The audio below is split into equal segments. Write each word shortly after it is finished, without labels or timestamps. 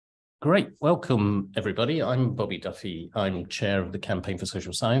Great. Welcome, everybody. I'm Bobby Duffy. I'm chair of the Campaign for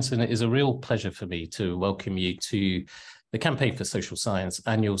Social Science, and it is a real pleasure for me to welcome you to the Campaign for Social Science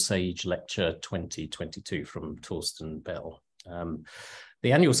Annual SAGE Lecture 2022 from Torsten Bell.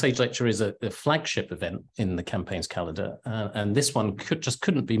 The annual SAGE Lecture is a flagship event in the campaign's calendar, and this one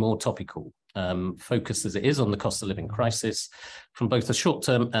couldn't be more topical, focused as it is on the cost of living crisis from both a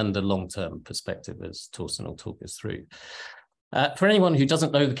short-term and a long-term perspective, as Torsten will talk us through. For anyone who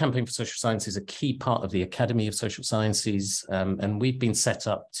doesn't know, the Campaign for Social Science is a key part of the Academy of Social Sciences, and we've been set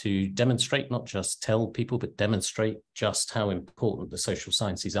up to demonstrate, not just tell people, but demonstrate just how important the social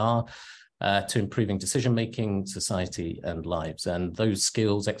sciences are to improving decision-making, society, and lives. And those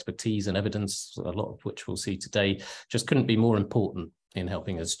skills, expertise, and evidence, a lot of which we'll see today, just couldn't be more important in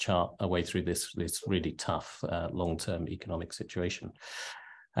helping us chart our way through this really tough long-term economic situation.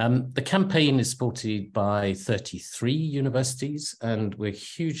 The campaign is supported by 33 universities, and we're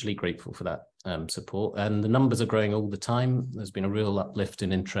hugely grateful for that support. And the numbers are growing all the time. There's been a real uplift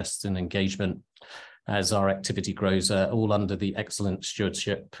in interest and engagement as our activity grows, all under the excellent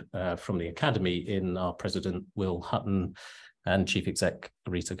stewardship from the Academy in our president, Will Hutton, and chief exec,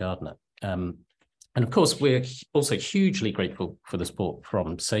 Rita Gardner. And of course, we're also hugely grateful for the support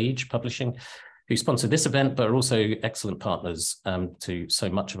from SAGE Publishing, who sponsored this event, but are also excellent partners to so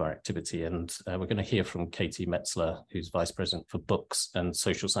much of our activity. And we're going to hear from Katie Metzler, who's Vice President for Books and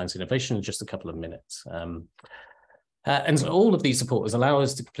Social Science Innovation, in just a couple of minutes. And so all of these supporters allow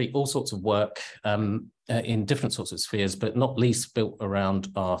us to complete all sorts of work in different sorts of spheres, but not least built around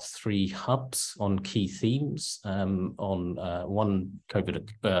our 3 hubs on key themes, on one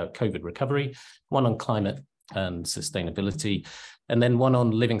COVID recovery, one on climate and sustainability, and then one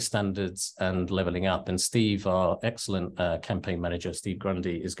on living standards and levelling up. And Steve, our excellent campaign manager, Steve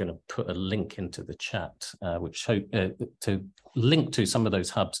Grundy, is going to put a link into the chat, which to link to some of those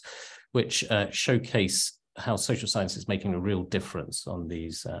hubs, which showcase how social science is making a real difference on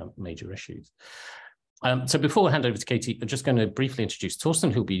these major issues. So before I hand over to Katie, I'm just going to briefly introduce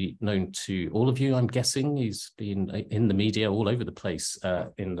Torsten, who'll be known to all of you, I'm guessing. He's been in the media all over the place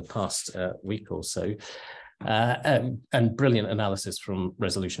in the past week or so. And brilliant analysis from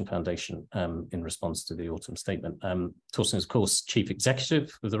Resolution Foundation in response to the autumn statement. Torsten is, of course, Chief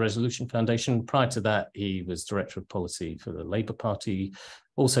Executive of the Resolution Foundation. Prior to that, he was Director of Policy for the Labour Party,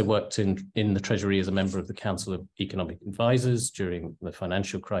 also worked in the Treasury as a member of the Council of Economic Advisors during the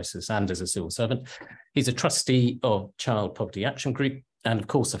financial crisis and as a civil servant. He's a trustee of Child Poverty Action Group and, of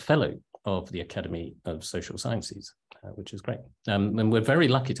course, a fellow of the Academy of Social Sciences, which is great. And we're very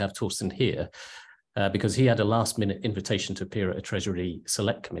lucky to have Torsten here, because he had a last-minute invitation to appear at a Treasury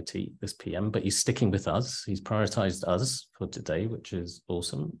Select Committee this PM, but he's sticking with us. He's prioritised us for today, which is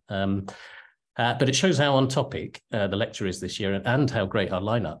awesome. But it shows how on topic the lecture is this year and how great our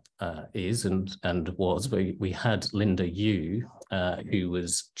lineup is and was. We had Linda Yu, who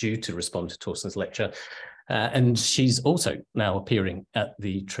was due to respond to Torsten's lecture, and she's also now appearing at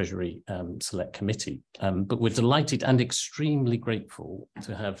the Treasury Select Committee. But we're delighted and extremely grateful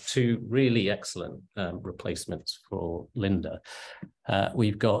to have 2 really excellent replacements for Linda.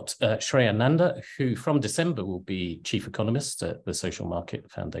 We've got Shreya Nanda, who from December will be Chief Economist at the Social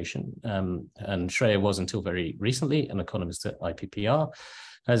Market Foundation. And Shreya was until very recently an economist at IPPR,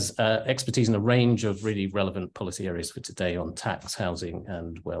 has expertise in a range of really relevant policy areas for today on tax, housing,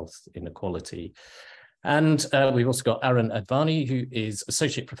 and wealth inequality. And we've also got Aaron Advani, who is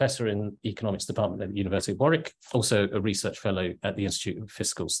Associate Professor in Economics Department at the University of Warwick, also a Research Fellow at the Institute of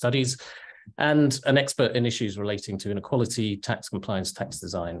Fiscal Studies, and an expert in issues relating to inequality, tax compliance, tax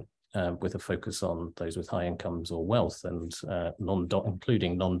design, with a focus on those with high incomes or wealth, and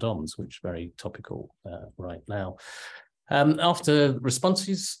including non-DOMs, which is very topical right now. After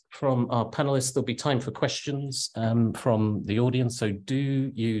responses from our panelists, there'll be time for questions from the audience. So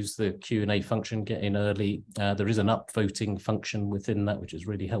do use the Q&A function, get in early. There is an upvoting function within that, which is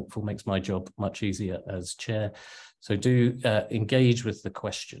really helpful, makes my job much easier as chair. So do engage with the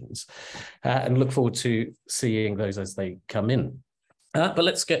questions and look forward to seeing those as they come in. But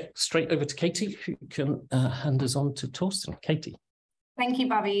let's get straight over to Katie, who can hand us on to Torsten. Katie. Thank you,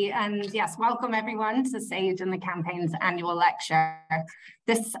 Bobby. And yes, welcome everyone to SAGE and the campaign's annual lecture.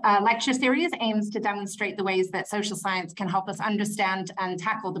 This lecture series aims to demonstrate the ways that social science can help us understand and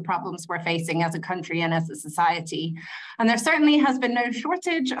tackle the problems we're facing as a country and as a society. And there certainly has been no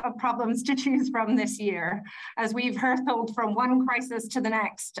shortage of problems to choose from this year. As we've hurtled from one crisis to the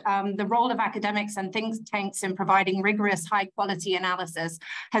next, the role of academics and think tanks in providing rigorous, high-quality analysis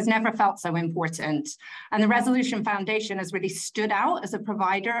has never felt so important. And the Resolution Foundation has really stood out as as a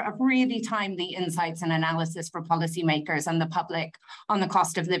provider of really timely insights and analysis for policymakers and the public on the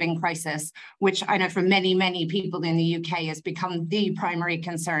cost of living crisis, which I know for many, many people in the UK has become the primary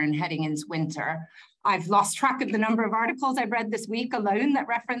concern heading into winter. I've lost track of the number of articles I've read this week alone that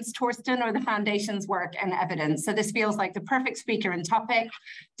reference Torsten or the Foundation's work and evidence. So this feels like the perfect speaker and topic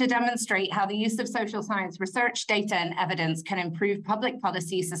to demonstrate how the use of social science research, data, and evidence can improve public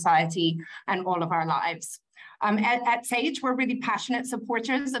policy, society, and all of our lives. At SAGE, we're really passionate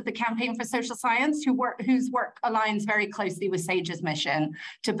supporters of the Campaign for Social Science, whose work aligns very closely with SAGE's mission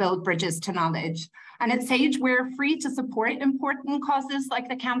to build bridges to knowledge. And at SAGE, we're free to support important causes like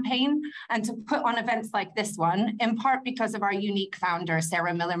the campaign and to put on events like this one, in part because of our unique founder,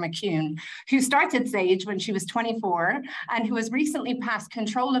 Sarah Miller-McCune, who started SAGE when she was 24 and who has recently passed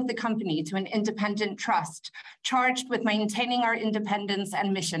control of the company to an independent trust charged with maintaining our independence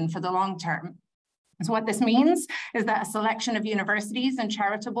and mission for the long term. So what this means is that a selection of universities and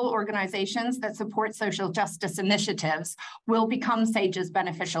charitable organizations that support social justice initiatives will become SAGE's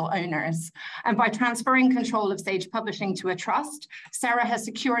beneficial owners. And by transferring control of SAGE Publishing to a trust, Sarah has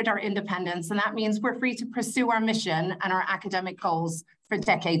secured our independence, and that means we're free to pursue our mission and our academic goals for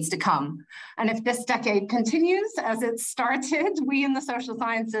decades to come. And if this decade continues as it started, we in the social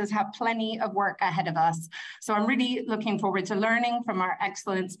sciences have plenty of work ahead of us. So I'm really looking forward to learning from our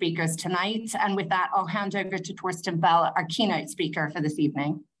excellent speakers tonight. And with that, I'll hand over to Torsten Bell, our keynote speaker for this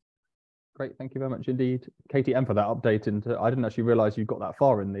evening. Great, thank you very much indeed, Katie, and for that update. And I didn't actually realize you got that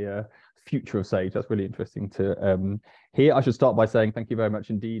far in the future of SAGE. That's really interesting to hear. I should start by saying thank you very much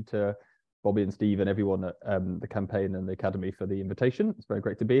indeed to Bobby and Steve and everyone at the campaign and the Academy for the invitation. It's very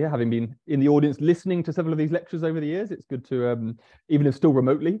great to be here. Having been in the audience listening to several of these lectures over the years, it's good to, even if still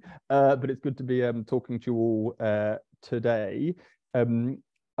remotely, but it's good to be talking to you all today. I mean,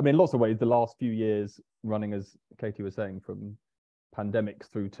 in lots of ways, the last few years running, as Katie was saying, from pandemics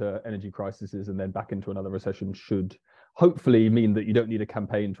through to energy crises and then back into another recession should hopefully mean that you don't need a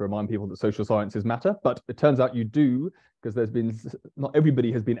campaign to remind people that social sciences matter. But it turns out you do, because there's been, not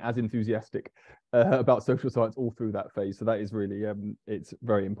everybody has been as enthusiastic about social science all through that phase. So that is really, it's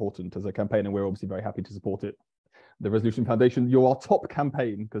very important as a campaign, and we're obviously very happy to support it. The Resolution Foundation, you're our top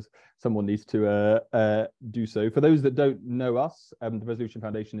campaign because someone needs to do so. For those that don't know us, the Resolution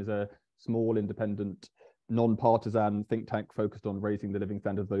Foundation is a small, independent, non-partisan think tank focused on raising the living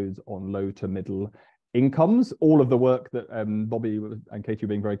standard of those on low to middle incomes. All of the work that Bobby and Katie were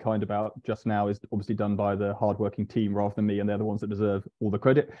being very kind about just now is obviously done by the hardworking team rather than me, and they're the ones that deserve all the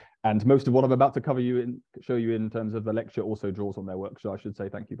credit. And most of what I'm about to show you in terms of the lecture also draws on their work. So I should say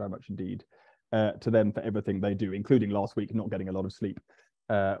thank you very much indeed to them for everything they do, including last week not getting a lot of sleep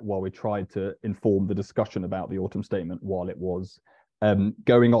while we tried to inform the discussion about the autumn statement while it was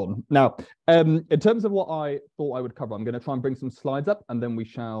going on. Now, in terms of what I thought I would cover, I'm going to try and bring some slides up and then we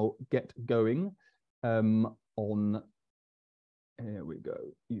shall get going on, here we go,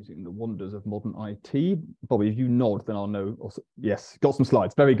 using the wonders of modern IT. Bobby, if you nod, then I'll know. Also, yes, got some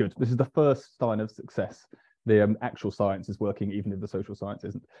slides. Very good. This is the first sign of success. The actual science is working, even if the social science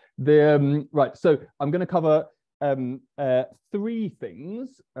isn't. Right, so I'm going to cover three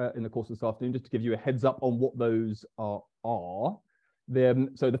things in the course of this afternoon, just to give you a heads up on what those are.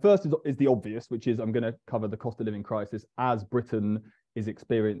 So the first is the obvious, which is I'm going to cover the cost of living crisis as Britain is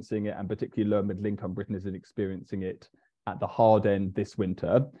experiencing it, and particularly low and middle income Britain is experiencing it at the hard end this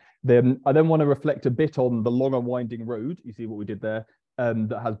winter. Then I want to reflect a bit on the long and winding road. You see what we did there,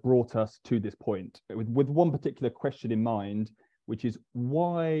 that has brought us to this point, with one particular question in mind, which is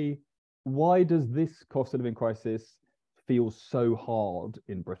why does this cost of living crisis feel so hard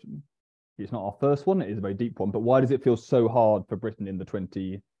in Britain? It's not our first one, it is a very deep one, but why does it feel so hard for Britain in the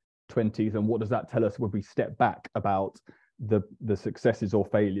 2020s, and what does that tell us when we step back about the successes or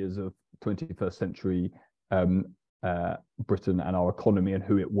failures of 21st century Britain and our economy and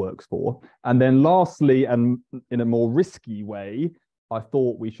who it works for? And then lastly, and in a more risky way, I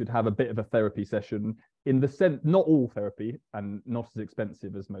thought we should have a bit of a therapy session, in the sense, not all therapy and not as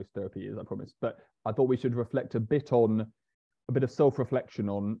expensive as most therapy is, I promise, but I thought we should reflect a bit of self-reflection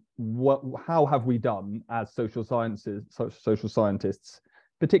on how have we done as social scientists,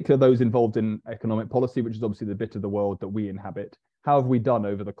 particularly those involved in economic policy, which is obviously the bit of the world that we inhabit. How have we done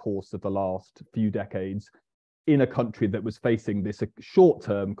over the course of the last few decades in a country that was facing this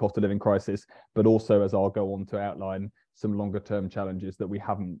short-term cost of living crisis, but also, as I'll go on to outline, some longer-term challenges that we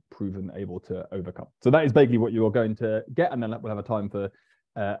haven't proven able to overcome. So that is basically what you are going to get, and then we'll have a time for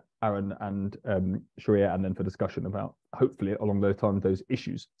Aaron and Sharia, and then for discussion about, hopefully along those times, those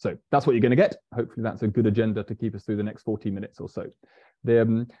issues. So that's what you're going to get. Hopefully that's a good agenda to keep us through the next 40 minutes or so.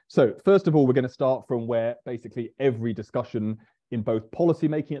 So first of all, we're going to start from where basically every discussion in both policy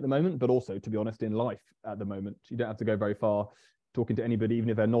making at the moment, but also, to be honest, in life at the moment. You don't have to go very far talking to anybody, even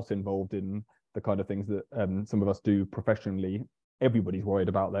if they're not involved in the kind of things that some of us do professionally. Everybody's worried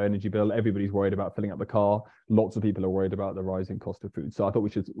about their energy bill. Everybody's worried about filling up the car. Lots of people are worried about the rising cost of food. So I thought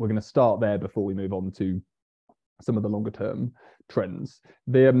we're going to start there before we move on to some of the longer term trends.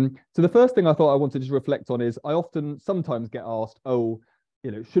 So the first thing I thought I wanted to just reflect on is I sometimes get asked, oh,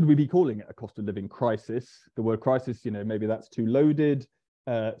 should we be calling it a cost of living crisis? The word crisis, maybe that's too loaded,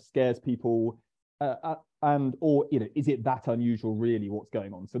 scares people, or is it that unusual really what's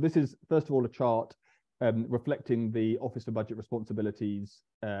going on? So this is, first of all, a chart reflecting the Office for Budget Responsibility's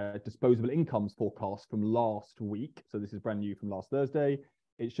disposable incomes forecast from last week. So this is brand new from last Thursday.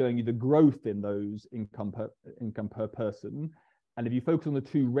 It's showing you the growth in those income per person. And if you focus on the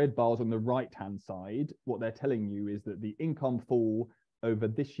two red bars on the right-hand side, what they're telling you is that the income fall over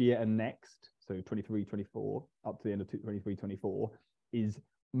this year and next, so 23-24, up to the end of 23-24, is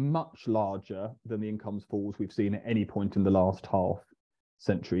much larger than the incomes falls we've seen at any point in the last half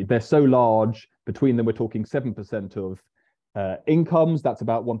century. They're so large, between them we're talking 7% of incomes, that's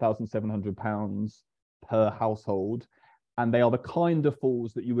about £1,700 per household, and they are the kind of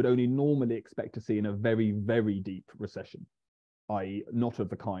falls that you would only normally expect to see in a very, very deep recession, i.e. not of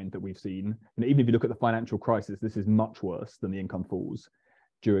the kind that we've seen. And even if you look at the financial crisis, this is much worse than the income falls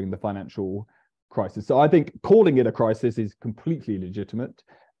during the financial crisis. So I think calling it a crisis is completely legitimate.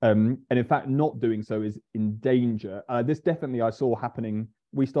 And in fact, not doing so is in danger. This definitely I saw happening.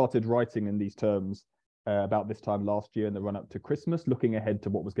 We started writing in these terms about this time last year in the run up to Christmas, looking ahead to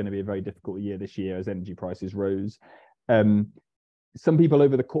what was going to be a very difficult year this year as energy prices rose. Some people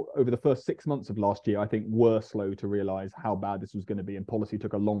over the first 6 months of last year, I think, were slow to realize how bad this was going to be, and policy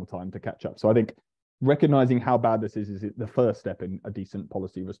took a long time to catch up. So I think recognizing how bad this is the first step in a decent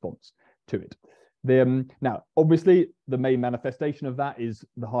policy response to it. Now, obviously, the main manifestation of that is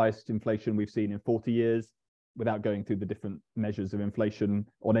the highest inflation we've seen in 40 years. Without going through the different measures of inflation,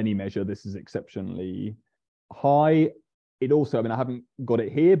 on any measure, this is exceptionally high. It also, I haven't got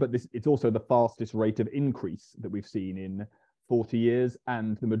it here, but it's also the fastest rate of increase that we've seen in 40 years,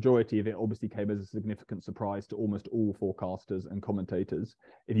 and the majority of it obviously came as a significant surprise to almost all forecasters and commentators.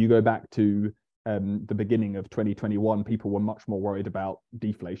 If you go back to the beginning of 2021, people were much more worried about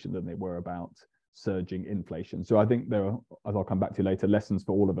deflation than they were about surging inflation. So I think there are, as I'll come back to later, lessons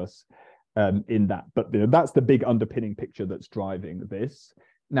for all of us in that. But that's the big underpinning picture that's driving this.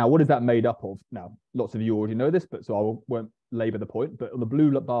 Now, what is that made up of? Now, lots of you already know this, but so I won't labor the point. But on the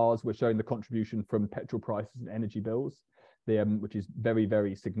blue bars, we're showing the contribution from petrol prices and energy bills, which is very,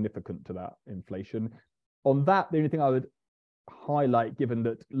 very significant to that inflation. On that, the only thing I would highlight, given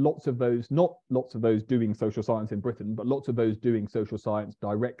that not lots of those doing social science in Britain, but lots of those doing social science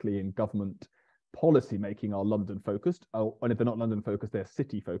directly in government policy making are London focused, and if they're not London focused, they're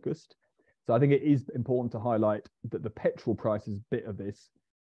city focused. So I think it is important to highlight that the petrol prices bit of this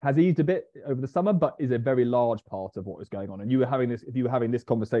has eased a bit over the summer, but is a very large part of what is going on. And if you were having this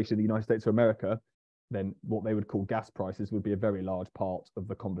conversation in the United States of America, then what they would call gas prices would be a very large part of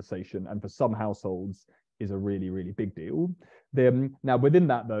the conversation. And for some households is a really, really big deal. Now, within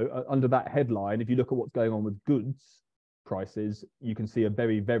that, though, under that headline, if you look at what's going on with goods prices, you can see a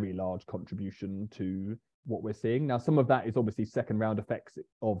very, very large contribution to what we're seeing. Now, some of that is obviously second round effects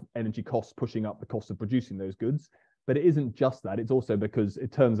of energy costs pushing up the cost of producing those goods. But it isn't just that. It's also because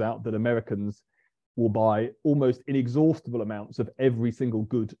it turns out that Americans will buy almost inexhaustible amounts of every single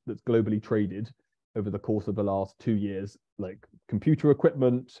good that's globally traded over the course of the last 2 years, like computer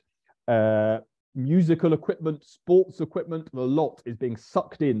equipment, musical equipment, sports equipment. A lot is being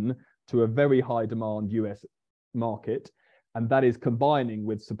sucked in to a very high demand US market. And that is combining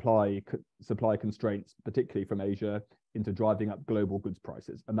with supply constraints, particularly from Asia, into driving up global goods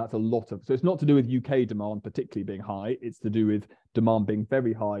prices. And that's a lot of, so it's not to do with UK demand particularly being high, it's to do with demand being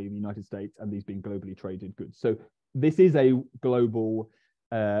very high in the United States and these being globally traded goods. So this is a global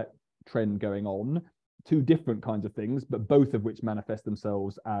trend going on, two different kinds of things, but both of which manifest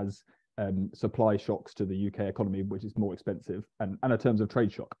themselves as supply shocks to the UK economy, which is more expensive, and in terms of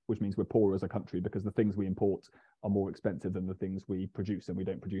trade shock, which means we're poorer as a country because the things we import are more expensive than the things we produce, and we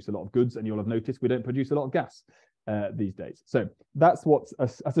don't produce a lot of goods, and you'll have noticed we don't produce a lot of gas these days. So that's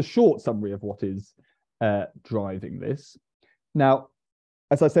that's a short summary of what is driving this. Now,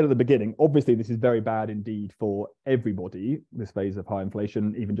 as I said at the beginning, obviously this is very bad indeed for everybody, this phase of high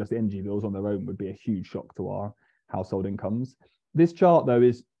inflation. Even just the energy bills on their own would be a huge shock to our household incomes. This chart, though,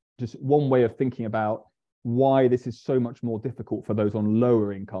 is just one way of thinking about why this is so much more difficult for those on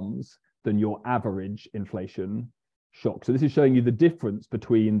lower incomes than your average inflation shock. So this is showing you the difference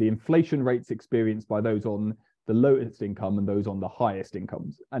between the inflation rates experienced by those on the the lowest income and those on the highest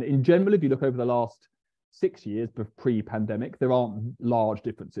incomes. And in general, if you look over the last 6 years pre-pandemic, there aren't large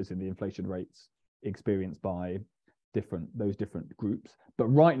differences in the inflation rates experienced by those different groups. But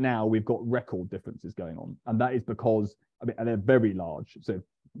right now we've got record differences going on. And that is because, I mean, and they're very large. So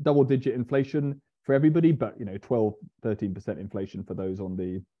double-digit inflation for everybody, but 12, 13% inflation for those on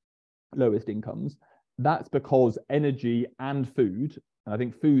the lowest incomes. That's because energy and food, and I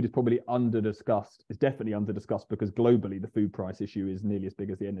think food is probably under-discussed, is definitely under-discussed because globally the food price issue is nearly as big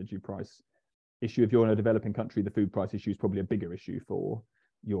as the energy price issue. If you're in a developing country, the food price issue is probably a bigger issue for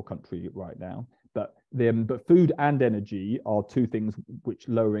your country right now. But food and energy are two things which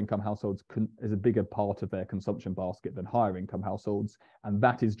lower income households is a bigger part of their consumption basket than higher income households. And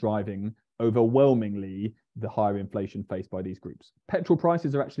that is driving overwhelmingly the higher inflation faced by these groups. Petrol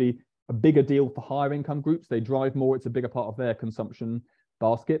prices are actually a bigger deal for higher income groups. They drive more. It's a bigger part of their consumption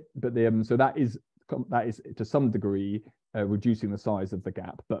basket. But so that is to some degree reducing the size of the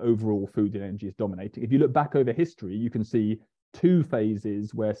gap. But overall, food and energy is dominating. If you look back over history, you can see two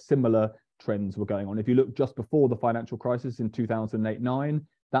phases where similar trends were going on. If you look just before the financial crisis in 2008-9,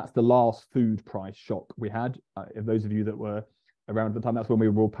 that's the last food price shock we had. If those of you that were around at the time, that's when we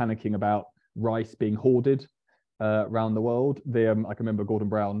were all panicking about rice being hoarded around the world. I can remember Gordon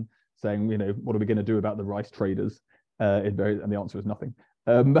Brown saying, what are we going to do about the rice traders? And the answer is nothing,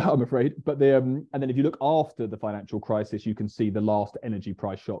 I'm afraid. But and then if you look after the financial crisis, you can see the last energy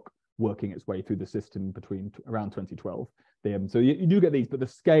price shock working its way through the system between around 2012. So you do get these, but the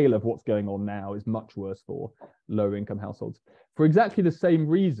scale of what's going on now is much worse for lower income households. For exactly the same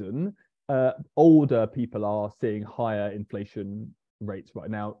reason, older people are seeing higher inflation rates right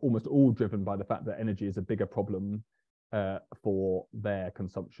now, almost all driven by the fact that energy is a bigger problem for their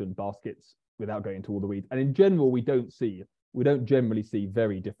consumption baskets, without going into all the weeds. And in general, we don't generally see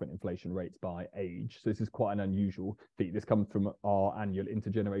very different inflation rates by age. So this is quite an unusual feat. This comes from our annual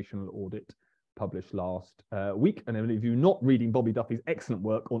intergenerational audit published last week. And any of you not reading Bobby Duffy's excellent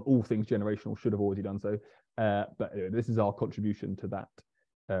work on all things generational should have already done so. But anyway, this is our contribution to that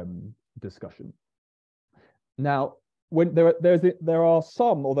discussion. Now, when there are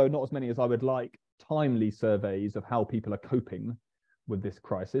some, although not as many as I would like, timely surveys of how people are coping with this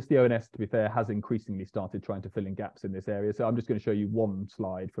crisis. The ONS, to be fair, has increasingly started trying to fill in gaps in this area. So I'm just going to show you one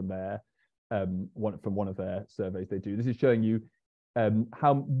slide from one of their surveys they do. This is showing you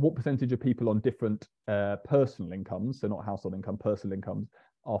what percentage of people on different personal incomes, so not household income, personal incomes,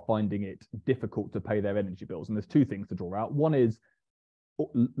 are finding it difficult to pay their energy bills. And there's two things to draw out. One is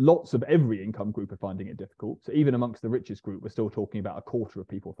lots of every income group are finding it difficult. So even amongst the richest group, we're still talking about a quarter of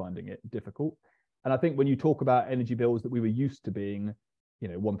people finding it difficult. And I think when you talk about energy bills that we were used to being,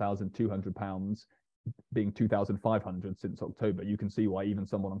 £1,200 being 2,500 since October, you can see why even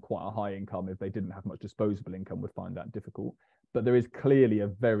someone on quite a high income, if they didn't have much disposable income, would find that difficult. But there is clearly a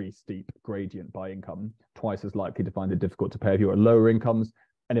very steep gradient by income, twice as likely to find it difficult to pay if you're at lower incomes.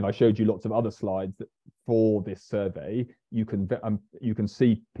 And if I showed you lots of other slides that for this survey, you can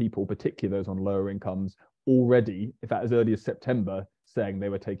see people, particularly those on lower incomes, already, in fact, as early as September, saying they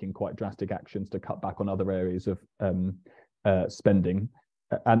were taking quite drastic actions to cut back on other areas of spending,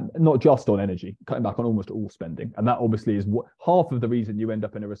 and not just on energy, cutting back on almost all spending. And that obviously is half of the reason you end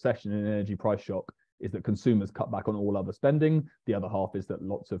up in a recession and an energy price shock is that consumers cut back on all other spending. The other half is that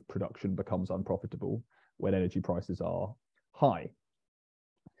lots of production becomes unprofitable when energy prices are high.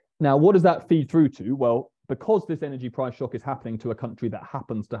 Now, what does that feed through to? Well, because this energy price shock is happening to a country that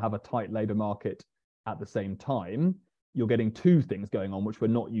happens to have a tight labour market at the same time, you're getting two things going on which we're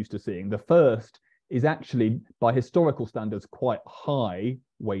not used to seeing. The first is actually, by historical standards, quite high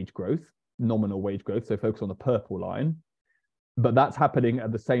wage growth, nominal wage growth, so focus on the purple line. But that's happening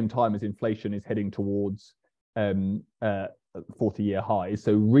at the same time as inflation is heading towards 40-year highs.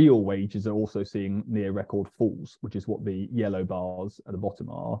 So real wages are also seeing near record falls, which is what the yellow bars at the bottom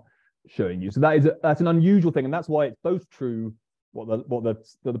are showing you. So that's an unusual thing, and that's why it's both true what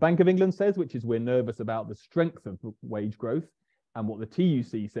the Bank of England says, which is we're nervous about the strength of wage growth, and what the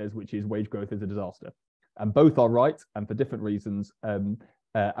TUC says, which is wage growth is a disaster. And both are right, and for different reasons. And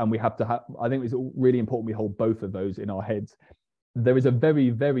we have to have, I think it's really important we hold both of those in our heads. There is a very,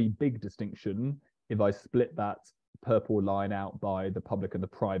 very big distinction if I split that purple line out by the public and the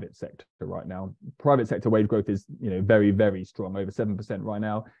private sector right now. Private sector wage growth is, very, very strong, over 7% right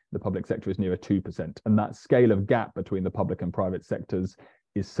now. The public sector is nearer 2%. And that scale of gap between the public and private sectors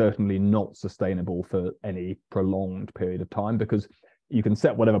is certainly not sustainable for any prolonged period of time, because you can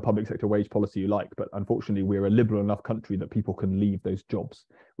set whatever public sector wage policy you like, but unfortunately we're a liberal enough country that people can leave those jobs,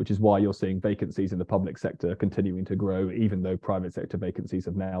 which is why you're seeing vacancies in the public sector continuing to grow, even though private sector vacancies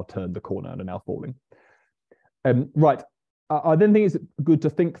have now turned the corner and are now falling. Right. I then think it's good to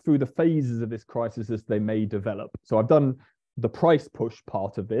think through the phases of this crisis as they may develop. So I've done the price push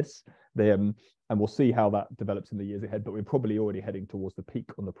part of this, and we'll see how that develops in the years ahead, but we're probably already heading towards the peak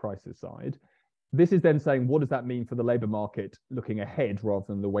on the prices side. This is then saying, what does that mean for the labour market looking ahead rather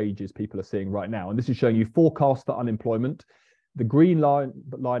than the wages people are seeing right now? And this is showing you forecast for unemployment. The green line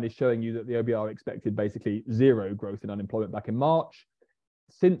is showing you that the OBR expected basically zero growth in unemployment back in March.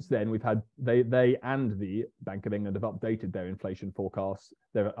 Since then, we've had they and the Bank of England have updated their inflation forecasts,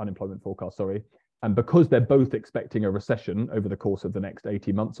 their unemployment forecast, sorry. And because they're both expecting a recession over the course of the next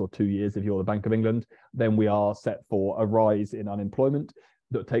 18 months or 2 years, if you're the Bank of England, then we are set for a rise in unemployment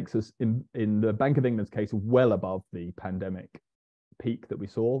that takes us, in the Bank of England's case, well above the pandemic peak that we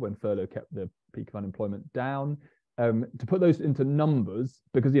saw when furlough kept the peak of unemployment down. To put those into numbers,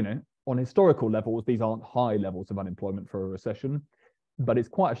 because, you know, on historical levels, these aren't high levels of unemployment for a recession, but it's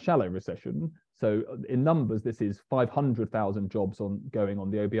quite a shallow recession. So in numbers, this is 500,000 jobs going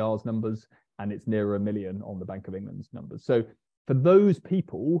on the OBR's numbers, and it's nearer 1 million on the Bank of England's numbers. So for those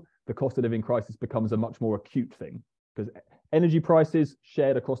people, the cost of living crisis becomes a much more acute thing, because energy prices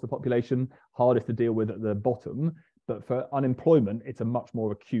shared across the population, hardest to deal with at the bottom. But for unemployment, it's a much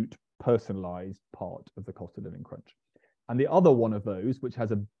more acute, personalized part of the cost of living crunch. And the other one of those, which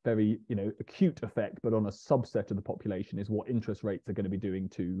has a very, acute effect, but on a subset of the population, is what interest rates are going to be doing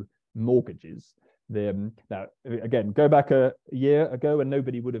to mortgages. Now, again, go back a year ago and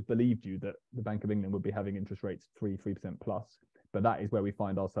nobody would have believed you that the Bank of England would be having interest rates 3% plus, but that is where we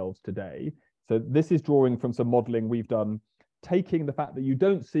find ourselves today. So this is drawing from some modeling we've done, taking the fact that you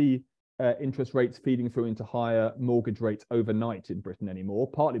don't see interest rates feeding through into higher mortgage rates overnight in Britain anymore,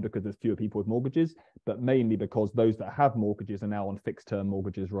 partly because there's fewer people with mortgages, but mainly because those that have mortgages are now on fixed term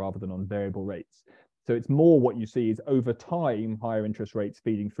mortgages rather than on variable rates. So it's more what you see is over time, higher interest rates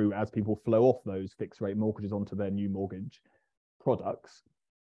feeding through as people flow off those fixed rate mortgages onto their new mortgage products.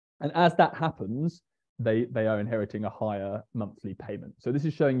 And as that happens, they are inheriting a higher monthly payment. So this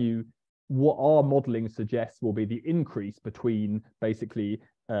is showing you what our modeling suggests will be the increase between basically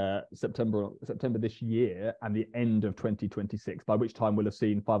September this year and the end of 2026, by which time we'll have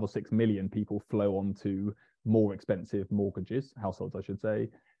seen 5 or 6 million people flow onto more expensive mortgages, households, I should say.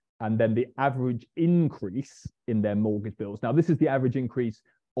 And then the average increase in their mortgage bills. Now, this is the average increase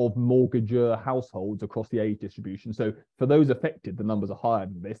of mortgager households across the age distribution. So for those affected, the numbers are higher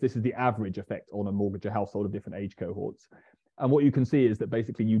than this. This is the average effect on a mortgager household of different age cohorts. And what you can see is that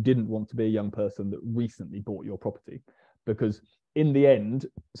basically you didn't want to be a young person that recently bought your property, because in the end,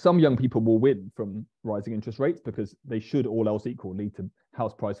 some young people will win from rising interest rates because they should, all else equal, lead to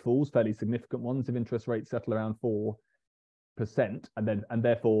house price falls, fairly significant ones if interest rates settle around 4%. And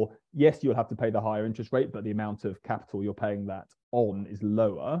therefore, yes, you'll have to pay the higher interest rate, but the amount of capital you're paying that on is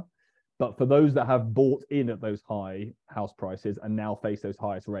lower. But for those that have bought in at those high house prices and now face those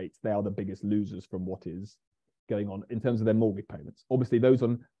highest rates, they are the biggest losers from what is going on in terms of their mortgage payments. Obviously, those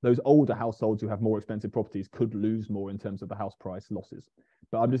older households who have more expensive properties could lose more in terms of the house price losses.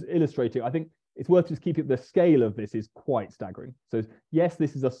 But I'm just illustrating. I think it's worth just keeping the scale of this is quite staggering. So yes,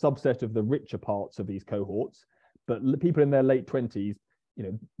 this is a subset of the richer parts of these cohorts, but people in their late 20s,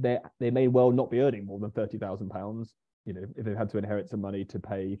 they may well not be earning more than £30,000. If they've had to inherit some money to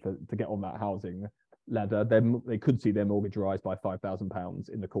pay to get on that housing ladder, then they could see their mortgage rise by £5,000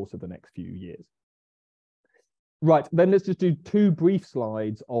 in the course of the next few years. Right, then let's just do 2 brief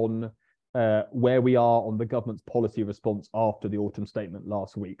slides on where we are on the government's policy response after the autumn statement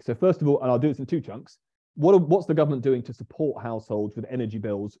last week. So first of all, and I'll do this in 2 chunks, what's the government doing to support households with energy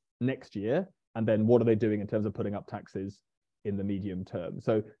bills next year? And then what are they doing in terms of putting up taxes in the medium term?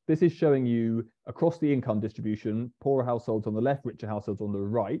 So this is showing you across the income distribution, poorer households on the left, richer households on the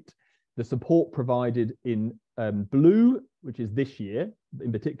right, the support provided in blue, which is this year,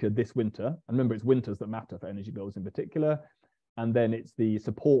 in particular this winter. And remember, it's winters that matter for energy bills in particular. And then it's the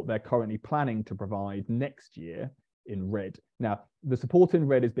support they're currently planning to provide next year in red. Now, the support in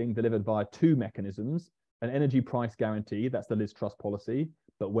red is being delivered via 2 mechanisms: an energy price guarantee, that's the Liz Truss policy,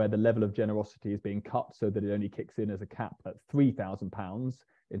 but where the level of generosity is being cut so that it only kicks in as a cap at £3,000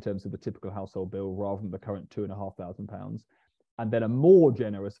 in terms of the typical household bill rather than the current £2,500. And then a more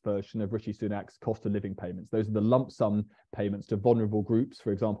generous version of Rishi Sunak's cost of living payments. Those are the lump sum payments to vulnerable groups,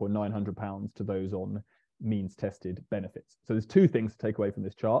 for example, £900 to those on means tested benefits. So there's 2 things to take away from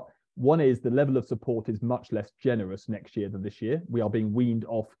this chart. One is the level of support is much less generous next year than this year. We are being weaned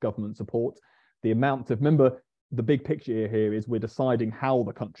off government support. The amount of, remember, the big picture here is we're deciding how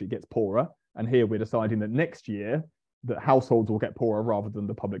the country gets poorer. And here we're deciding that next year that households will get poorer rather than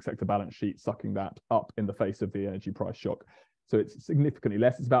the public sector balance sheet sucking that up in the face of the energy price shock. So it's significantly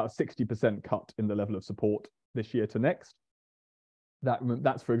less. It's about a 60% cut in the level of support this year to next.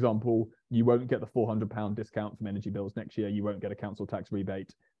 That's, for example, you won't get the £400 discount from energy bills next year. You won't get a council tax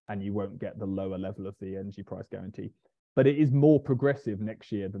rebate, and you won't get the lower level of the energy price guarantee. But it is more progressive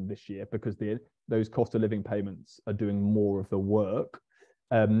next year than this year because those cost of living payments are doing more of the work.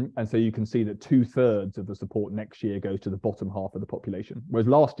 And so you can see that 2/3 of the support next year goes to the bottom half of the population. Whereas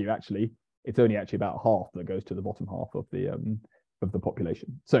last year, actually, it's only actually about half that goes to the bottom half of the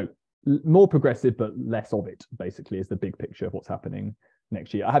population. So more progressive, but less of it, basically, is the big picture of what's happening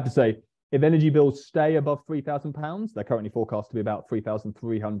next year. I have to say, if energy bills stay above £3,000, they're currently forecast to be about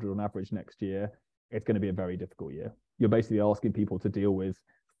 3,300 on average next year. It's going to be a very difficult year. You're basically asking people to deal with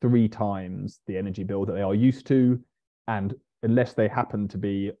 3 times the energy bill that they are used to. And unless they happen to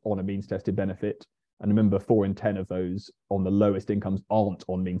be on a means-tested benefit, and remember 4 in 10 of those on the lowest incomes aren't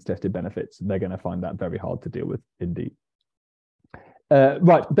on means-tested benefits, they're going to find that very hard to deal with indeed.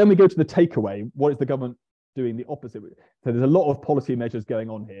 Right, then we go to the takeaway. What is the government doing the opposite? So there's a lot of policy measures going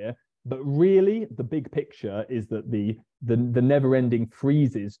on here, but really the big picture is that the never-ending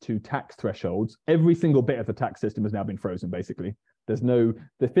freezes to tax thresholds. Every single bit of the tax system has now been frozen, basically.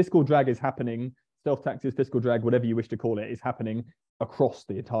 The fiscal drag is happening, self-taxes, fiscal drag, whatever you wish to call it, is happening across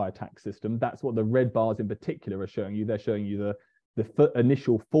the entire tax system. That's what the red bars in particular are showing you. They're showing you the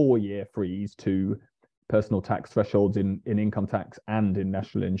initial 4-year freeze to personal tax thresholds in income tax and in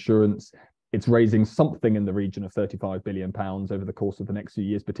national insurance. It's raising something in the region of £35 billion over the course of the next few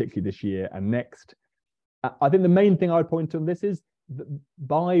years, particularly this year and next. I think the main thing I would point to on this is that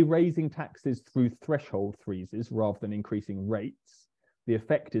by raising taxes through threshold freezes rather than increasing rates, the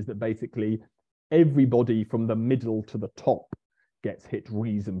effect is that basically everybody from the middle to the top gets hit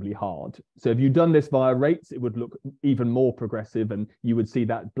reasonably hard. So if you'd done this via rates, it would look even more progressive, and you would see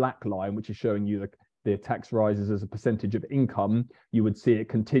that black line, which is showing you the tax rises as a percentage of income, you would see it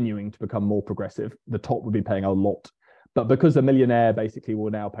continuing to become more progressive. The top would be paying a lot. But because a millionaire basically will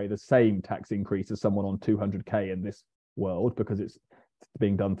now pay the same tax increase as someone on 200K in this world, because it's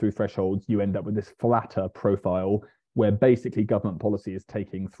being done through thresholds, you end up with this flatter profile where basically government policy is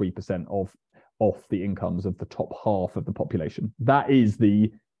taking 3% off the incomes of the top half of the population. That is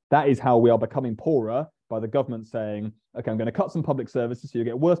how we are becoming poorer, by the government saying, okay, I'm going to cut some public services, so you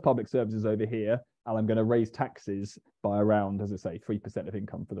get worse public services over here, and I'm going to raise taxes by around, as I say, 3% of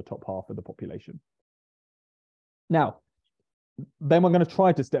income for the top half of the population. Now, then we're going to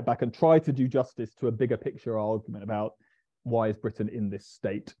try to step back and try to do justice to a bigger picture argument about why is Britain in this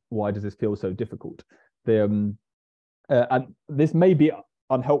state? Why does this feel so difficult? And this may be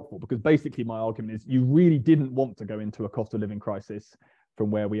unhelpful, because basically my argument is you really didn't want to go into a cost of living crisis from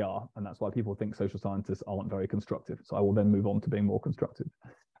where we are, and that's why people think social scientists aren't very constructive. So I will then move on to being more constructive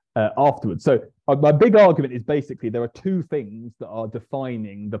afterwards. So my big argument is basically there are 2 things that are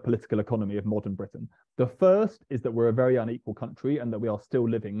defining the political economy of modern Britain. The first is that we're a very unequal country and that we are still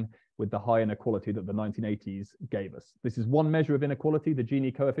living with the high inequality that the 1980s gave us. This is one measure of inequality, the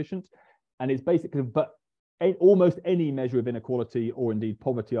Gini coefficient, and it's basically, but almost any measure of inequality or indeed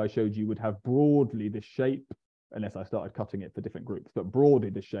poverty I showed you would have broadly this shape, unless I started cutting it for different groups, but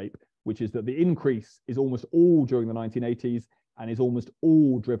broadly this shape, which is that the increase is almost all during the 1980s and is almost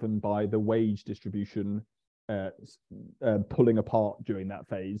all driven by the wage distribution pulling apart during that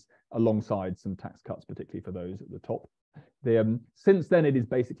phase, alongside some tax cuts, particularly for those at the top. Since then, it is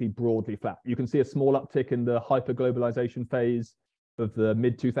basically broadly flat. You can see a small uptick in the hyper-globalization phase of the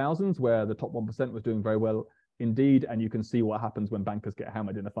mid-2000s, where the top 1% was doing very well indeed, and you can see what happens when bankers get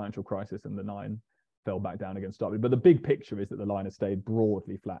hammered in a financial crisis and the 9 fell back down again started. But the big picture is that the line has stayed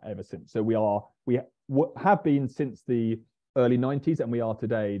broadly flat ever since. So we have been since the early 90s, and we are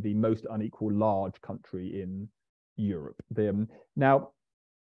today the most unequal large country in Europe. Now,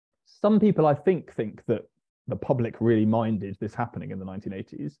 some people I think that the public really minded this happening in the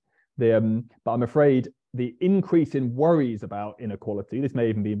 1980s. But I'm afraid the increase in worries about inequality, this may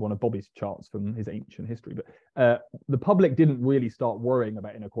even be one of Bobby's charts from his ancient history, but the public didn't really start worrying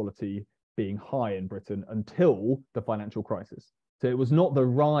about inequality being high in Britain until the financial crisis. So it was not the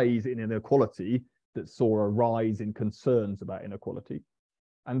rise in inequality that saw a rise in concerns about inequality.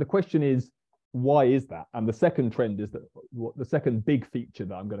 And the question is, why is that? And the second trend is that the second big feature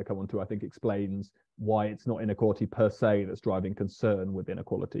that I'm going to come on to, I think, explains why it's not inequality per se that's driving concern with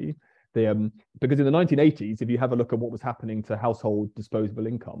inequality. Because in the 1980s, if you have a look at what was happening to household disposable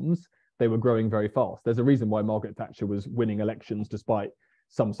incomes, they were growing very fast. There's a reason why Margaret Thatcher was winning elections, despite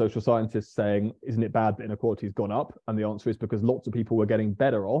some social scientists saying, isn't it bad that inequality has gone up? And the answer is because lots of people were getting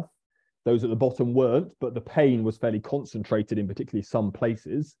better off. Those at the bottom weren't, but the pain was fairly concentrated in particularly some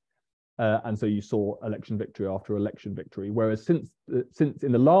places. And so you saw election victory after election victory. Whereas since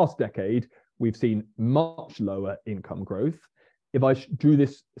in the last decade, we've seen much lower income growth. If I drew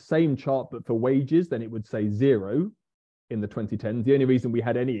this same chart but for wages, then it would say 0 in the 2010s. The only reason we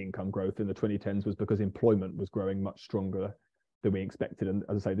had any income growth in the 2010s was because employment was growing much stronger than we expected. And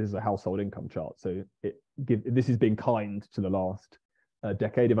as I say, this is a household income chart, so this has been kind to the last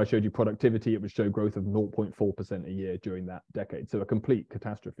decade. If I showed you productivity, it would show growth of 0.4% a year during that decade. So a complete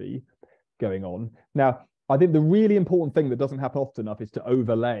catastrophe going on. Now, I think the really important thing that doesn't happen often enough is to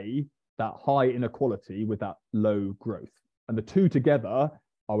overlay that high inequality with that low growth. And the two together,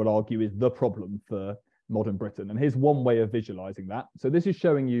 I would argue, is the problem for modern Britain. And here's one way of visualizing that. So this is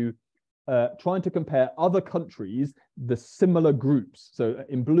showing you trying to compare other countries, the similar groups. So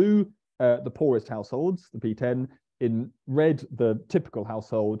in blue, the poorest households, the P10, in red, the typical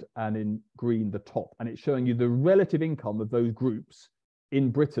household, and in green, the top. And it's showing you the relative income of those groups in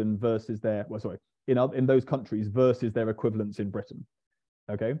Britain versus their, in those countries versus their equivalents in Britain.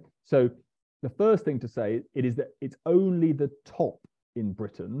 Okay, so the first thing to say is that it's only the top in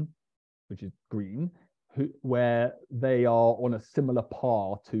Britain, which is green, where they are on a similar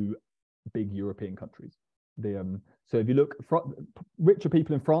par to big European countries. So if you look, richer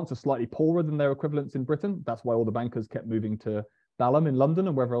people in France are slightly poorer than their equivalents in Britain. That's why all the bankers kept moving to Balham in London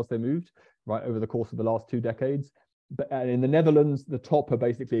and wherever else they moved, right, over the course of the last 2 decades. But in the Netherlands, the top are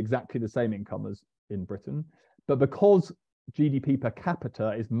basically exactly the same income as in Britain. But because GDP per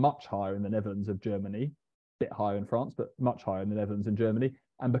capita is much higher in the Netherlands of Germany, a bit higher in France, but much higher in the Netherlands and Germany,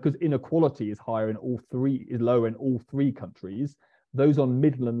 and because inequality is lower in all 3 countries, those on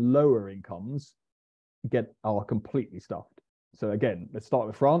middle and lower incomes are completely stuffed. So again, let's start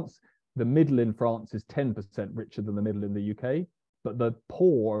with France. The middle in France is 10% richer than the middle in the UK, but the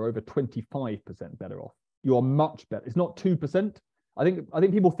poor are over 25% better off. You are much better. It's not 2%. I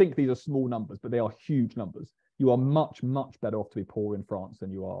think people think these are small numbers, but they are huge numbers. You are much, much better off to be poor in France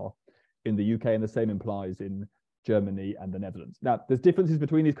than you are in the UK, and the same implies in Germany and the Netherlands. Now, there's differences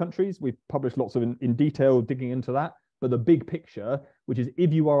between these countries. We've published lots of in detail digging into that, but the big picture, which is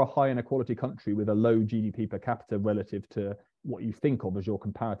if you are a high inequality country with a low GDP per capita relative to what you think of as your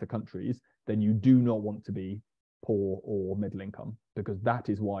comparator countries, then you do not want to be poor or middle income, because that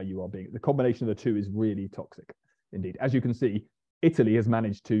is why you are the combination of the two is really toxic indeed. As you can see, Italy has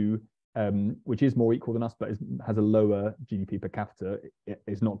managed to, which is more equal than us, but has a lower GDP per capita.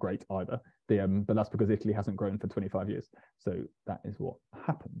 It's not great either. But that's because Italy hasn't grown for 25 years. So that is what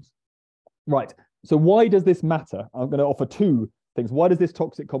happens. Right. So why does this matter? I'm going to offer 2 things. Why does this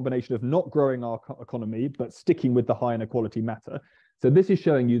toxic combination of not growing our economy, but sticking with the high inequality matter? So this is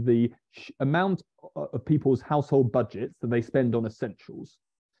showing you the amount of people's household budgets that they spend on essentials.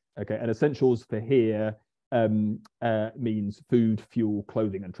 Okay. And essentials for here means food, fuel,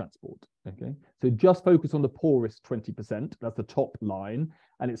 clothing, and transport. Okay, so just focus on the poorest 20%. That's the top line,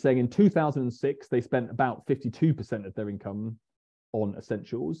 and it's saying in 2006 they spent about 52% of their income on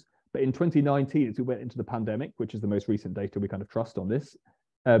essentials. But in 2019, as we went into the pandemic, which is the most recent data we kind of trust on this,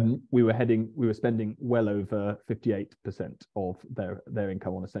 we were spending well over 58% of their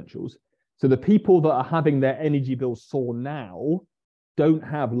income on essentials. So the people that are having their energy bills soar now don't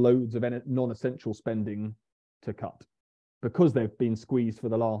have loads of non-essential spending to cut because they've been squeezed for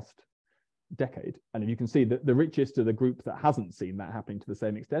the last decade. And if you can see that the richest are the group that hasn't seen that happening to the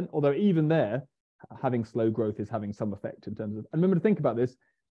same extent, although even there, having slow growth is having some effect in terms of, and remember to think about this,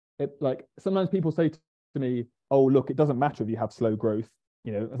 like sometimes people say to me, oh, look, it doesn't matter if you have slow growth,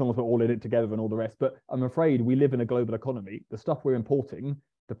 you know, as long as we're all in it together and all the rest. But I'm afraid we live in a global economy. The stuff we're importing,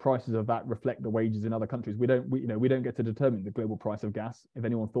 the prices of that reflect the wages in other countries. We don't get to determine the global price of gas. If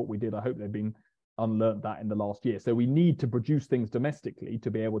anyone thought we did, I hope they've been unlearned that in the last year. So we need to produce things domestically to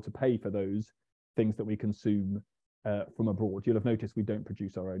be able to pay for those things that we consume from abroad. You'll have noticed we don't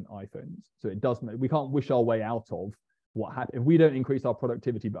produce our own iPhones. So it does, we can't wish our way out of what happens. If we don't increase our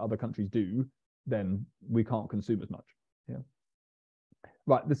productivity, but other countries do, then we can't consume as much. Yeah.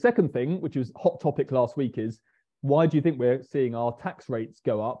 Right. The second thing, which was hot topic last week, is why do you think we're seeing our tax rates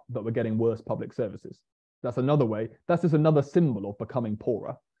go up, but we're getting worse public services? That's another way. That's just another symbol of becoming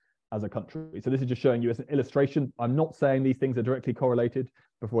poorer as a country. So this is just showing you as an illustration. I'm not saying these things are directly correlated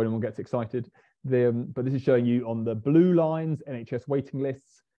before anyone gets excited. But this is showing you on the blue lines, NHS waiting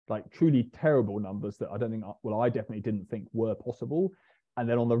lists, like truly terrible numbers that I don't think, well, I definitely didn't think were possible. And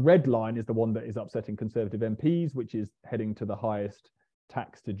then on the red line is the one that is upsetting Conservative MPs, which is heading to the highest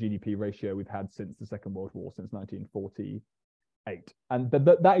tax to GDP ratio we've had since the Second World War, since 1948. And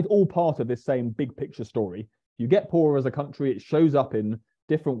that is all part of this same big picture story. You get poorer as a country, it shows up in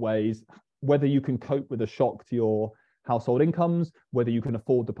different ways, whether you can cope with a shock to your household incomes, whether you can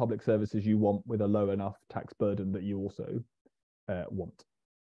afford the public services you want with a low enough tax burden that you also want.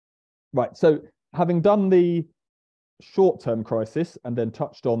 Right. So having done the short-term crisis and then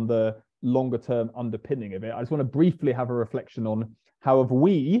touched on the longer-term underpinning of it, I just want to briefly have a reflection on how have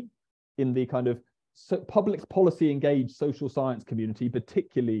we, in the kind of public policy engaged social science community,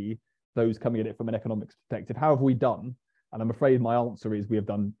 particularly those coming at it from an economics perspective, how have we done? And I'm afraid my answer is we have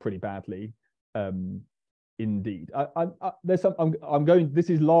done pretty badly, indeed. This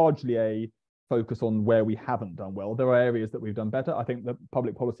is largely a focus on where we haven't done well. There are areas that we've done better. I think the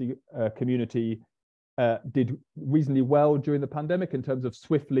public policy community did reasonably well during the pandemic in terms of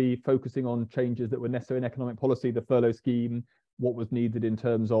swiftly focusing on changes that were necessary in economic policy, the furlough scheme, what was needed in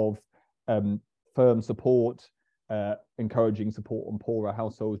terms of firm support, encouraging support on poorer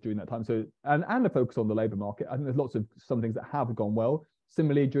households during that time. So, and a focus on the labour market. I think there's lots of some things that have gone well.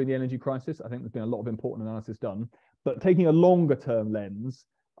 Similarly, during the energy crisis, I think there's been a lot of important analysis done. But taking a longer term lens,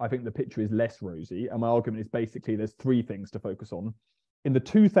 I think the picture is less rosy. And my argument is basically there's three things to focus on. In the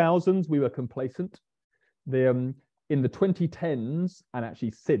 2000s, we were complacent. In the 2010s, and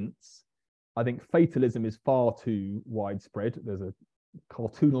actually since, I think fatalism is far too widespread. There's a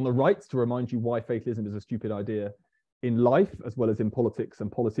cartoon on the right to remind you why fatalism is a stupid idea in life, as well as in politics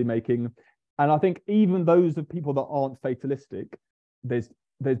and policy making. And I think even those of people that aren't fatalistic,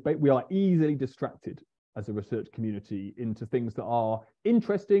 we are easily distracted as a research community into things that are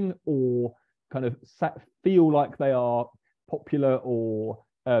interesting or kind of feel like they are popular or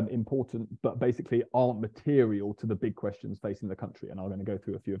important, but basically aren't material to the big questions facing the country. And I'm going to go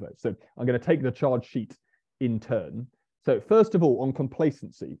through a few of those. So I'm going to take the charge sheet in turn. So first of all, on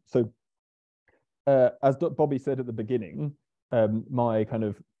complacency. So as Bobby said at the beginning, my kind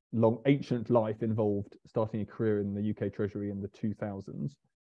of ancient life involved starting a career in the UK Treasury in the 2000s.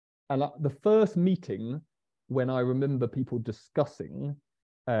 And the first meeting when I remember people discussing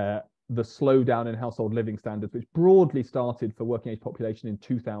the slowdown in household living standards, which broadly started for working age population in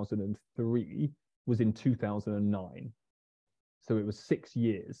 2003, was in 2009. So it was 6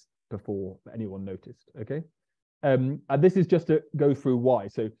 years before anyone noticed, okay? And this is just to go through why.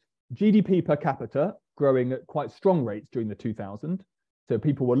 So GDP per capita growing at quite strong rates during the 2000s. So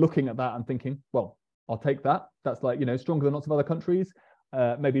people were looking at that and thinking, well, I'll take that. That's like, stronger than lots of other countries.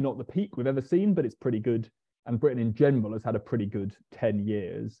 Maybe not the peak we've ever seen, but it's pretty good. And Britain in general has had a pretty good 10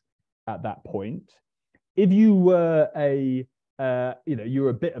 years at that point. If you were you're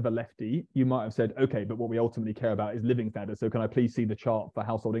a bit of a lefty, you might have said, okay, but what we ultimately care about is living standards. So can I please see the chart for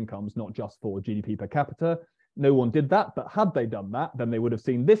household incomes, not just for GDP per capita? No one did that, but had they done that, then they would have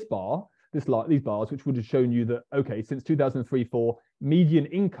seen this bar, these bars, which would have shown you that, okay, since 2003-4, median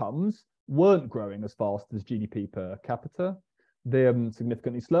incomes weren't growing as fast as GDP per capita. They're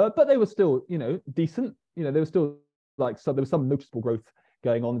significantly slower, but they were still, decent. They were still there was some noticeable growth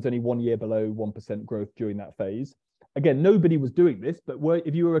going on. There's only 1 year below 1% growth during that phase. Again, nobody was doing this, but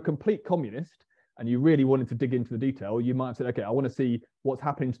if you were a complete communist and you really wanted to dig into the detail, you might have said, okay, I want to see what's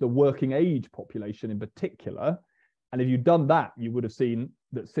happening to the working age population in particular. And if you'd done that, you would have seen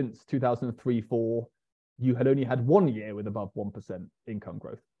that since 2003-4, you had only had 1 year with above 1% income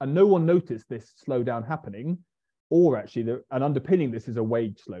growth. And no one noticed this slowdown happening, or actually, and underpinning this is a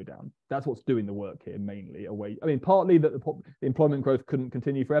wage slowdown. That's what's doing the work here, mainly a wage. I mean, partly that the employment growth couldn't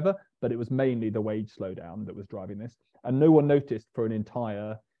continue forever, but it was mainly the wage slowdown that was driving this. And no one noticed for an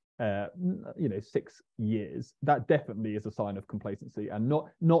entire 6 years. That definitely is a sign of complacency and not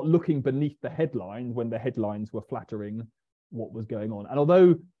looking beneath the headlines when the headlines were flattering what was going on. And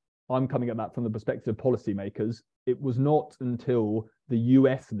although I'm coming at that from the perspective of policymakers, it was not until the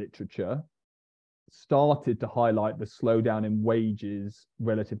US literature started to highlight the slowdown in wages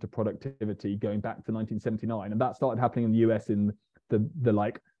relative to productivity going back to 1979. And that started happening in the US in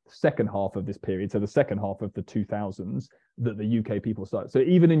the second half of this period. So the second half of the 2000s, that the UK people started. So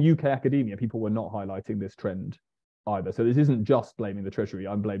even in UK academia, people were not highlighting this trend either. So this isn't just blaming the Treasury.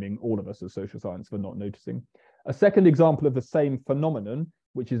 I'm blaming all of us as social science for not noticing. A second example of the same phenomenon,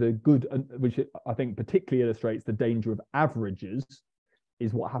 which I think particularly illustrates the danger of averages,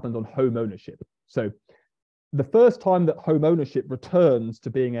 is what happened on home ownership. So the first time that home ownership returns to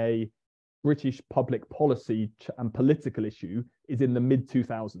being a British public policy and political issue is in the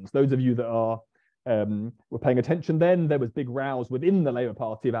mid-2000s. Those of you that were paying attention then, there was big rows within the Labour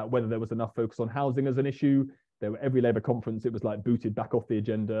Party about whether there was enough focus on housing as an issue. Every Labour conference, it was booted back off the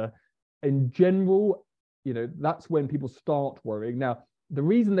agenda. In general, that's when people start worrying. Now, the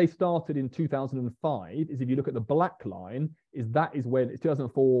reason they started in 2005 is if you look at the black line, is when it's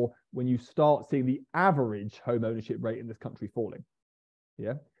 2004 when you start seeing the average home ownership rate in this country falling.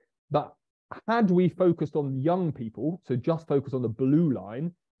 Yeah, but had we focused on young people, so just focus on the blue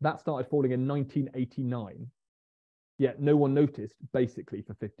line, that started falling in 1989. yet no one noticed basically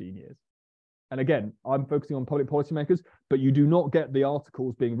for 15 years. And again, I'm focusing on public policymakers, but you do not get the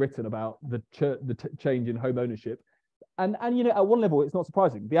articles being written about the change in home ownership. And you know, at one level, it's not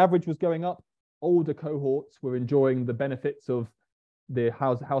surprising. The average was going up. Older cohorts were enjoying the benefits of the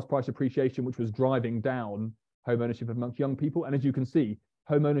house price appreciation, which was driving down home ownership amongst young people. And as you can see,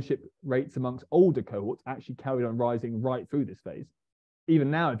 home ownership rates amongst older cohorts actually carried on rising right through this phase.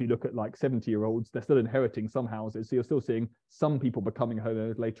 Even now, if you look at like 70-year-olds, they're still inheriting some houses. So you're still seeing some people becoming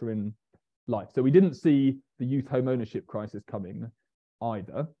homeowners later in life. So we didn't see the youth home ownership crisis coming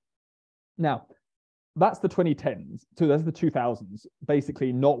either. Now, that's the 2010s. So that's the 2000s,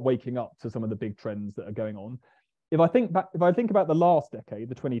 basically not waking up to some of the big trends that are going on. If I think about the last decade,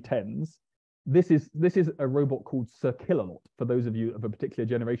 the 2010s, this is a robot called Sir Kill-a-Lot. For those of you of a particular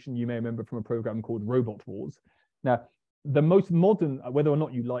generation, you may remember from a program called Robot Wars. Now, the most modern, whether or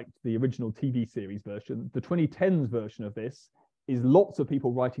not you liked the original TV series version, the 2010s version of this is lots of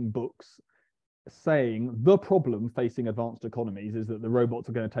people writing books saying the problem facing advanced economies is that the robots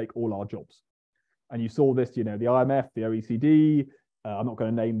are going to take all our jobs. And you saw this, you know, the IMF, the OECD, I'm not going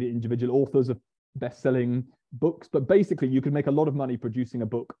to name the individual authors of best-selling books, but basically you could make a lot of money producing a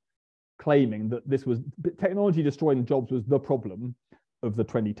book claiming that this was technology destroying jobs was the problem of the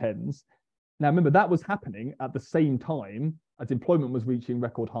 2010s. Now, remember, that was happening at the same time as employment was reaching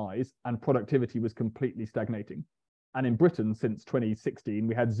record highs and productivity was completely stagnating. And in Britain, since 2016,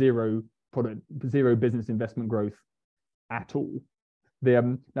 we had zero business investment growth at all.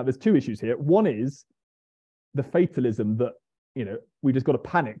 Now, there's two issues here. One is the fatalism that, you know, we just got to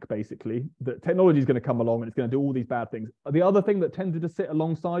panic, basically, that technology is going to come along and it's going to do all these bad things. The other thing that tended to sit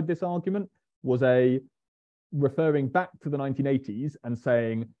alongside this argument was referring back to the 1980s and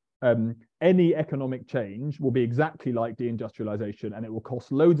saying any economic change will be exactly like deindustrialization and it will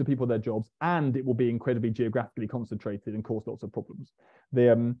cost loads of people their jobs and it will be incredibly geographically concentrated and cause lots of problems.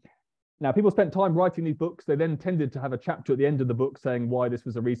 Now, people spent time writing these books. They then tended to have a chapter at the end of the book saying why this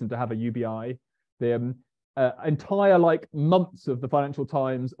was a reason to have a UBI. The entire like months of the Financial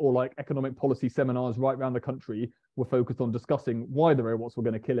Times or like economic policy seminars right around the country were focused on discussing why the robots were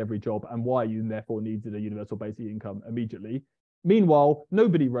going to kill every job and why you therefore needed a universal basic income immediately. Meanwhile,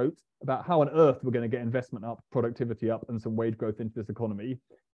 nobody wrote about how on earth we're going to get investment up, productivity up, and some wage growth into this economy,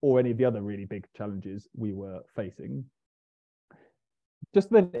 or any of the other really big challenges we were facing. Just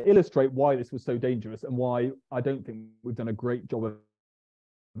to then illustrate why this was so dangerous and why I don't think we've done a great job of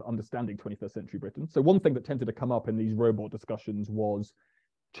understanding 21st century Britain. So one thing that tended to come up in these robot discussions was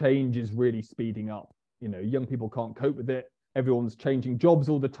change is really speeding up. You know, young people can't cope with it. Everyone's changing jobs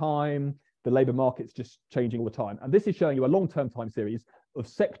all the time. The labor market's just changing all the time. And this is showing you a long-term time series of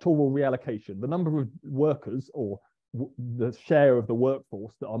sectoral reallocation, the number of workers or the share of the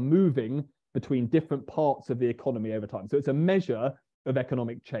workforce that are moving between different parts of the economy over time. So it's a measure of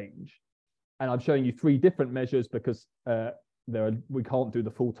economic change. And I'm showing you three different measures because we can't do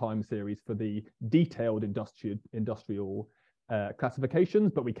the full-time series for the detailed industrial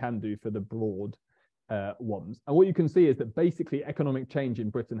classifications, but we can do for the broad ones. And what you can see is that basically economic change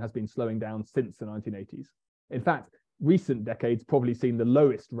in Britain has been slowing down since the 1980s. In fact, recent decades probably seen the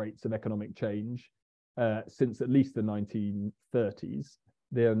lowest rates of economic change since at least the 1930s.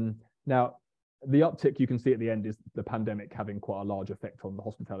 Now, the uptick you can see at the end is the pandemic having quite a large effect on the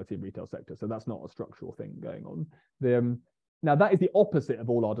hospitality and retail sector. So that's not a structural thing going on. Now, that is the opposite of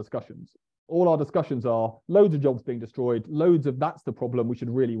all our discussions. All our discussions are loads of jobs being destroyed, loads of that's the problem. We should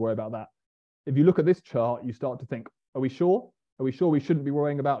really worry about that. If you look at this chart, you start to think, are we sure? Are we sure we shouldn't be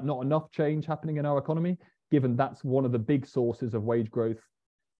worrying about not enough change happening in our economy, given that's one of the big sources of wage growth?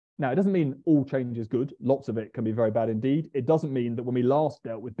 Now, it doesn't mean all change is good. Lots of it can be very bad indeed. It doesn't mean that when we last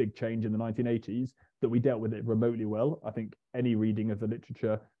dealt with big change in the 1980s, that we dealt with it remotely well. I think any reading of the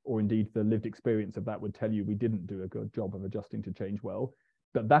literature or indeed the lived experience of that would tell you we didn't do a good job of adjusting to change well.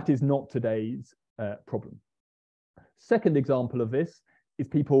 But that is not today's problem. Second example of this is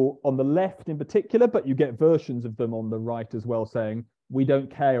people on the left in particular, but you get versions of them on the right as well saying, we don't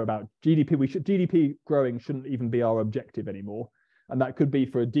care about GDP. GDP growing shouldn't even be our objective anymore. And that could be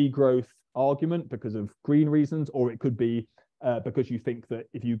for a degrowth argument because of green reasons, or it could be because you think that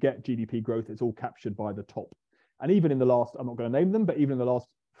if you get GDP growth, it's all captured by the top. And even in the last, I'm not going to name them, but even in the last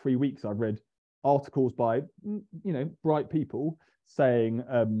 3 weeks, I've read articles by, you know, bright people saying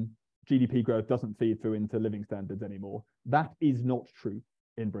GDP growth doesn't feed through into living standards anymore. That is not true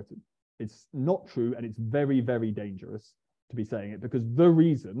in Britain. It's not true, and it's very, very dangerous to be saying it, because the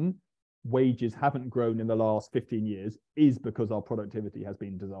reason wages haven't grown in the last 15 years is because our productivity has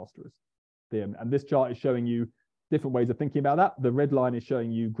been disastrous. And this chart is showing you different ways of thinking about that. The red line is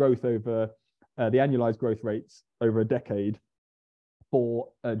showing you growth over the annualized growth rates over a decade for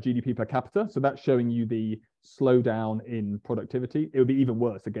GDP per capita. So that's showing you the slowdown in productivity. It would be even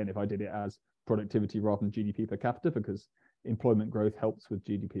worse, again, if I did it as productivity rather than GDP per capita, because employment growth helps with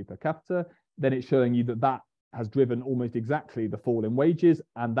GDP per capita. Then it's showing you that that has driven almost exactly the fall in wages,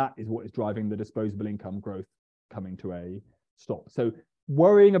 and that is what is driving the disposable income growth coming to a stop. So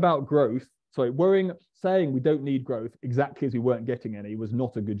worrying about growth, saying we don't need growth exactly as we weren't getting any was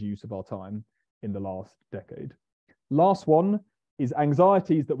not a good use of our time in the last decade. Last one is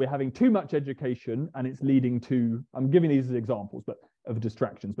anxieties that we're having too much education and it's leading to, I'm giving these as examples, but of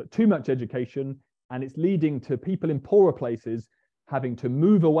distractions, but too much education and it's leading to people in poorer places having to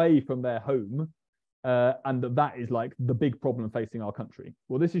move away from their home, and that is like the big problem facing our country.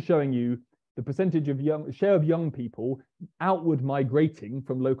 Well, this is showing you the percentage of share of young people outward migrating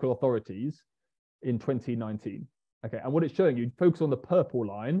from local authorities in 2019. Okay, and what it's showing you, focus on the purple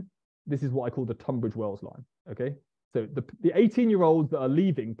line. This is what I call the Tunbridge-Wells line. Okay, so the 18-year-olds that are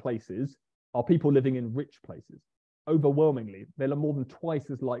leaving places are people living in rich places. Overwhelmingly, they're more than twice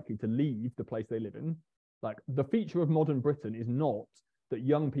as likely to leave the place they live in. Like, the feature of modern Britain is not that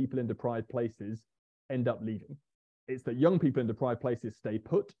young people in deprived places end up leaving. It's that young people in deprived places stay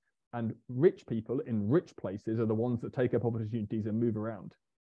put, and rich people in rich places are the ones that take up opportunities and move around.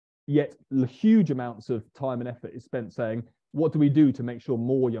 Yet huge amounts of time and effort is spent saying, what do we do to make sure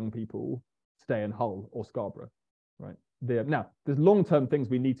more young people stay in Hull or Scarborough, right? Now, there's long-term things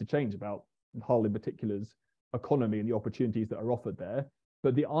we need to change about Hull in particular's economy and the opportunities that are offered there.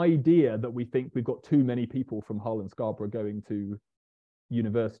 But the idea that we think we've got too many people from Hull and Scarborough going to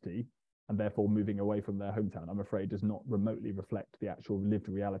university and therefore moving away from their hometown, I'm afraid does not remotely reflect the actual lived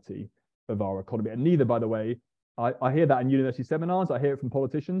reality of our economy. And neither, by the way, I hear that in university seminars, I hear it from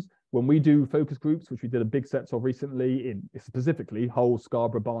politicians. When we do focus groups, which we did a big set of recently in specifically Hull,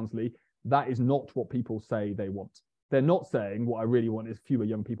 Scarborough, Barnsley, that is not what people say they want. They're not saying what I really want is fewer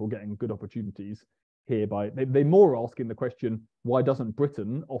young people getting good opportunities here. They more asking the question, why doesn't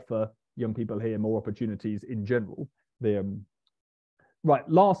Britain offer young people here more opportunities in general? Right,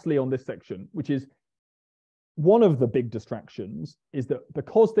 lastly on this section, which is one of the big distractions, is that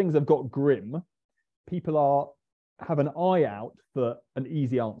because things have got grim, people have an eye out for an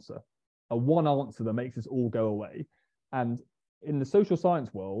easy answer, a one answer that makes us all go away. And in the social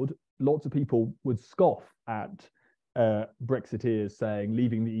science world, lots of people would scoff at Brexiteers saying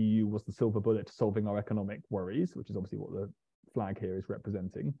leaving the EU was the silver bullet to solving our economic worries, which is obviously what the flag here is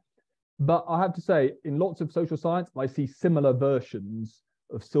representing. But I have to say, in lots of social science, I see similar versions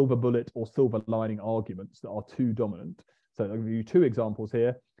of silver bullet or silver lining arguments that are too dominant. So I'll give you two examples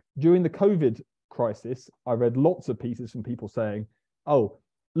here. During the COVID crisis, I read lots of pieces from people saying, oh,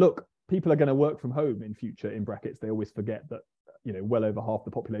 look, people are going to work from home in future, in brackets. They always forget that, you know, well over half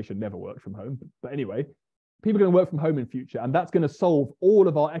the population never worked from home. But anyway, people are going to work from home in future, and that's going to solve all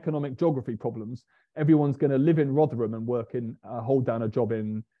of our economic geography problems. Everyone's going to live in Rotherham and work in, hold down a job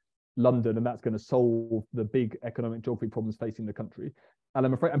in London, and that's going to solve the big economic geography problems facing the country. And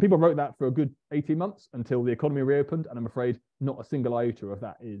I'm afraid, and people wrote that for a good 18 months until the economy reopened, and I'm afraid not a single iota of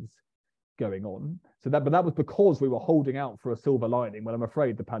that is going on. But that was because we were holding out for a silver lining, when I'm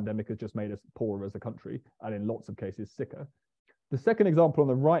afraid the pandemic has just made us poorer as a country, and in lots of cases sicker. The second example on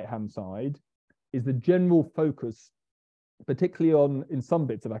the right-hand side is the general focus, particularly on, in some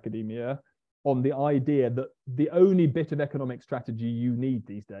bits of academia, on the idea that the only bit of economic strategy you need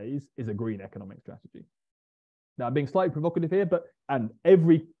these days is a green economic strategy. Now, I'm being slightly provocative here, and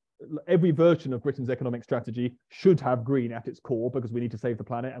every version of Britain's economic strategy should have green at its core, because we need to save the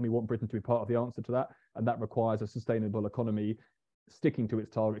planet and we want Britain to be part of the answer to that. And that requires a sustainable economy sticking to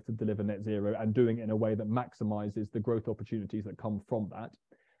its targets to deliver net zero and doing it in a way that maximizes the growth opportunities that come from that.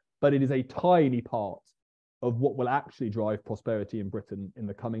 But it is a tiny part of what will actually drive prosperity in Britain in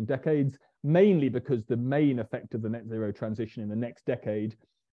the coming decades, mainly because the main effect of the net zero transition in the next decade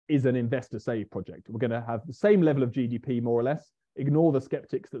is an investor save project. We're going to have the same level of GDP, more or less. Ignore the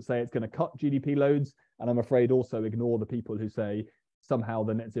skeptics that say it's going to cut GDP loads. And I'm afraid also ignore the people who say somehow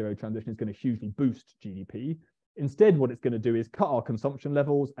the net zero transition is going to hugely boost GDP. Instead, what it's going to do is cut our consumption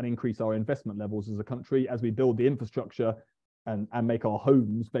levels and increase our investment levels as a country as we build the infrastructure and make our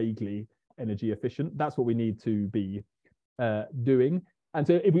homes vaguely energy efficient. That's what we need to be doing. And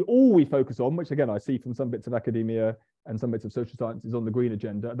so if all we focus on, which again I see from some bits of academia and some bits of social sciences on the green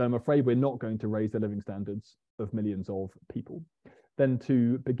agenda, then I'm afraid we're not going to raise the living standards of millions of people. Then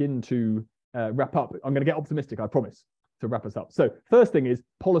to begin to wrap up, I'm going to get optimistic, I promise, to wrap us up. So first thing is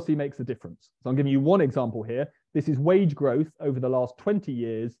policy makes a difference. So I'm giving you one example here. This is wage growth over the last 20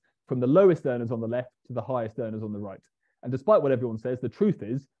 years from the lowest earners on the left to the highest earners on the right. And despite what everyone says, the truth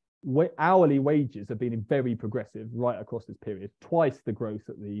is hourly wages have been very progressive right across this period, twice the growth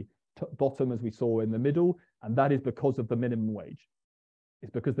at the bottom as we saw in the middle, and that is because of the minimum wage.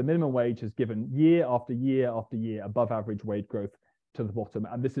 It's because the minimum wage has given year after year after year above average wage growth to the bottom,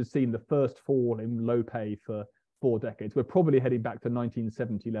 and this has seen the first fall in low pay for 4 decades. We're probably heading back to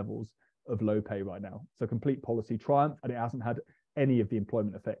 1970 levels of low pay right now. So complete policy triumph, and it hasn't had any of the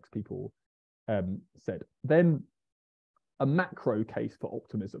employment effects people said. Then a macro case for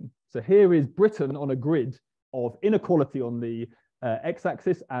optimism. So here is Britain on a grid of inequality on the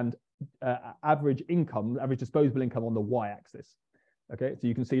x-axis and average income, average disposable income on the y-axis. Okay, so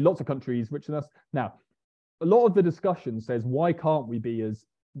you can see lots of countries richer than us. Now, a lot of the discussion says, why can't we be as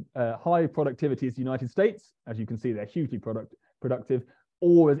high productivity as the United States? As you can see, they're hugely productive,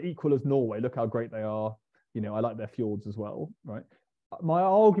 or as equal as Norway. Look how great they are. You know, I like their fjords as well, right? My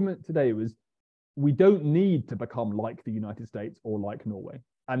argument today was, we don't need to become like the United States or like Norway,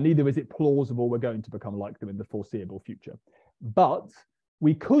 and neither is it plausible we're going to become like them in the foreseeable future. But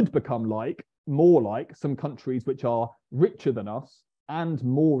we could become more like some countries which are richer than us and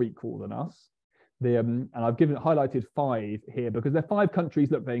more equal than us. And I've highlighted 5 here because they're 5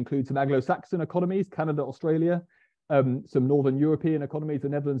 countries. Look, they include some Anglo-Saxon economies, Canada, Australia, some Northern European economies, the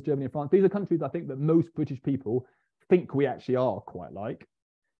Netherlands, Germany, and France. These are countries I think that most British people think we actually are quite like.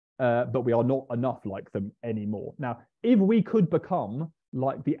 But we are not enough like them anymore. Now, if we could become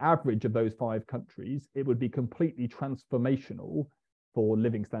like the average of those 5 countries, it would be completely transformational for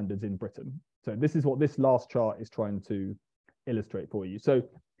living standards in Britain. So this is what this last chart is trying to illustrate for you. So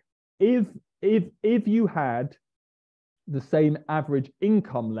if you had the same average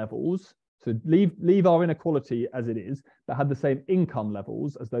income levels, so leave our inequality as it is, but had the same income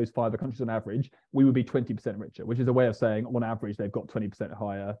levels as those 5 countries on average, we would be 20% richer, which is a way of saying on average they've got 20%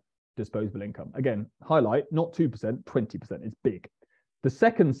 higher disposable income. Again, highlight, not 2%, 20%. It's big. The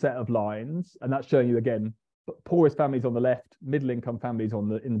second set of lines, and that's showing you again, poorest families on the left, middle income families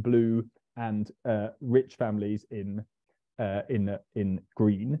in blue, and rich families in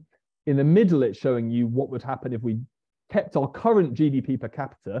green. In the middle, it's showing you what would happen if we kept our current GDP per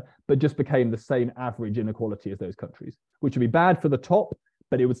capita, but just became the same average inequality as those countries, which would be bad for the top,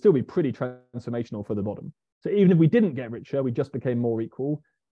 but it would still be pretty transformational for the bottom. So even if we didn't get richer, we just became more equal,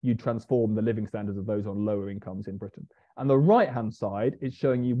 you'd transform the living standards of those on lower incomes in Britain. And the right-hand side is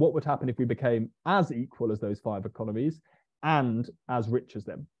showing you what would happen if we became as equal as those 5 economies and as rich as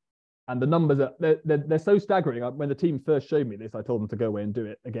them. And the numbers are, they're so staggering. When the team first showed me this, I told them to go away and do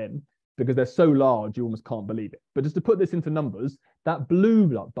it again, because they're so large, you almost can't believe it. But just to put this into numbers, that blue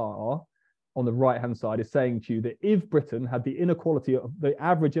bar on the right-hand side is saying to you that if Britain had the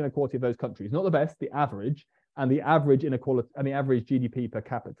average inequality of those countries, not the best, the average, and the average inequality and the average GDP per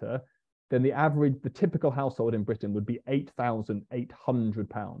capita, then the typical household in Britain would be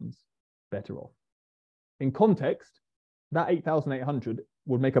 £8,800 better off. In context, that 8,800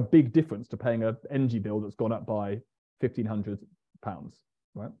 would make a big difference to paying an energy bill that's gone up by £1,500,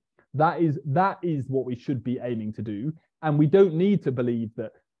 right? That is what we should be aiming to do. And we don't need to believe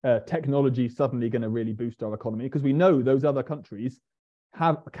that technology is suddenly going to really boost our economy, because we know those other countries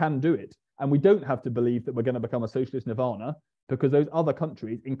can do it. And we don't have to believe that we're going to become a socialist nirvana, because those other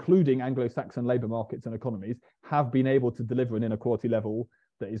countries, including Anglo-Saxon labour markets and economies, have been able to deliver an inequality level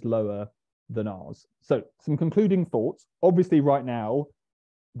that is lower than ours. So some concluding thoughts. Obviously, right now,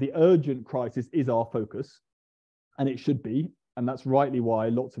 the urgent crisis is our focus, and it should be. And that's rightly why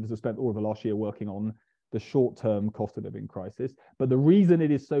lots of us have spent all of the last year working on the short-term cost of living crisis. But the reason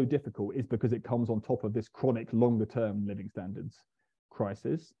it is so difficult is because it comes on top of this chronic longer-term living standards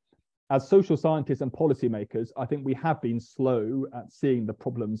crisis. As social scientists and policymakers, I think we have been slow at seeing the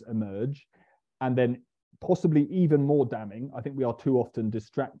problems emerge. And then possibly even more damning, I think we are too often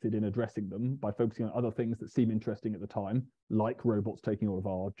distracted in addressing them by focusing on other things that seem interesting at the time, like robots taking all of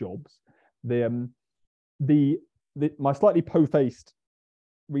our jobs. My slightly po-faced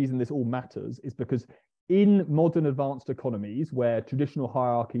reason this all matters is because in modern advanced economies where traditional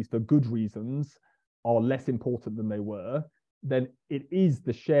hierarchies for good reasons are less important than they were, then it is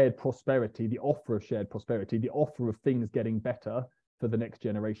the shared prosperity, the offer of shared prosperity, the offer of things getting better for the next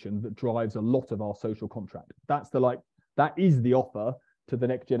generation that drives a lot of our social contract. That is the offer to the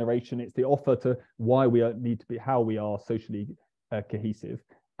next generation. It's the offer to why we need to be, how we are socially cohesive.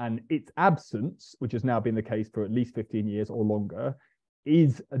 And its absence, which has now been the case for at least 15 years or longer,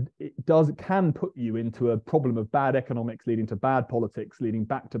 can put you into a problem of bad economics leading to bad politics, leading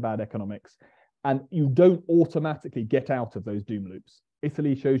back to bad economics. And you don't automatically get out of those doom loops.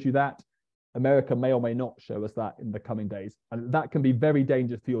 Italy shows you that. America may or may not show us that in the coming days. And that can be very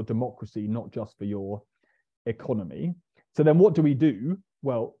dangerous for your democracy, not just for your economy. So then what do we do?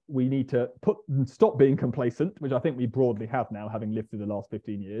 well, we need to stop being complacent, which I think we broadly have now, having lived through the last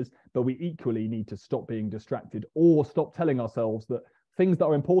 15 years, but we equally need to stop being distracted or stop telling ourselves that things that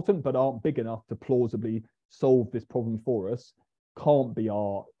are important but aren't big enough to plausibly solve this problem for us can't be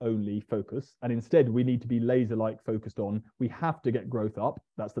our only focus. And instead, we need to be laser-like focused on, we have to get growth up,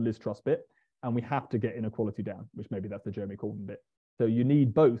 that's the Liz Truss bit, and we have to get inequality down, which maybe that's the Jeremy Corbyn bit. So you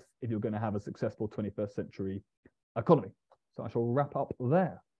need both if you're going to have a successful 21st century economy. So I shall wrap up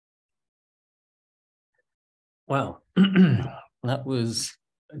there. Wow, that was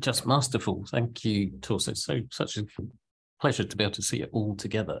just masterful. Thank you, Torsten. Such a pleasure to be able to see it all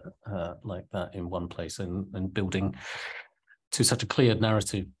together like that in one place and building to such a clear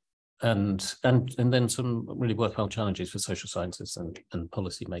narrative and then some really worthwhile challenges for social scientists and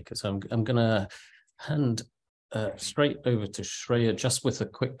policymakers. So I'm going to hand straight over to Shreya, just with a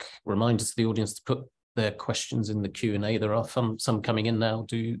quick reminder to the audience to put their questions in the Q&A. There are some coming in now.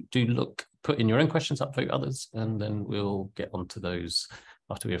 Do put in your own questions, upvote others, and then we'll get onto those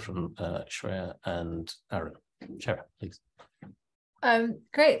after we hear from Shreya and Aaron. Shreya, please.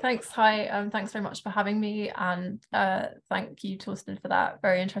 Great, thanks. Hi, thanks very much for having me, and thank you, Torsten, for that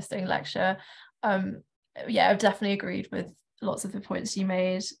very interesting lecture. Yeah, I've definitely agreed with lots of the points you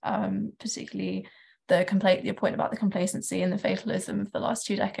made, particularly the point about the complacency and the fatalism of the last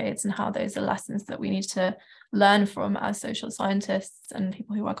 2 decades, and how those are lessons that we need to learn from as social scientists and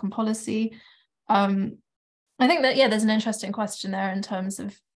people who work on policy. I think that, yeah, there's an interesting question there in terms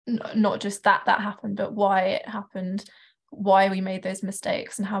of not just that happened, but why it happened, why we made those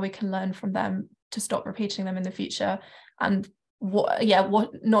mistakes, and how we can learn from them to stop repeating them in the future. And what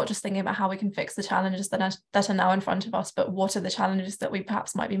not just thinking about how we can fix the challenges that are now in front of us, but what are the challenges that we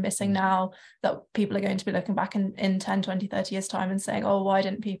perhaps might be missing now, that people are going to be looking back in 10, 20, 30 years time and saying, oh, why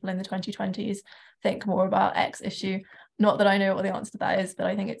didn't people in the 2020s think more about X issue? Not that I know what the answer to that is, but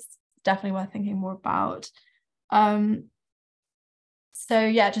I think it's definitely worth thinking more about. So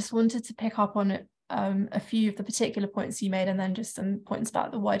yeah, just wanted to pick up on a few of the particular points you made, and then just some points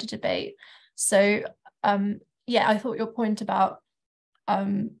about the wider debate. So yeah, I thought your point about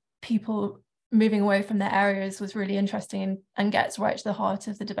people moving away from their areas was really interesting and gets right to the heart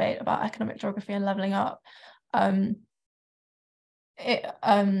of the debate about economic geography and levelling up.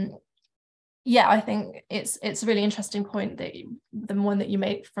 Yeah, I think it's a really interesting point, that the one that you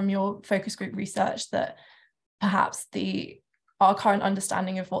make from your focus group research, that perhaps our current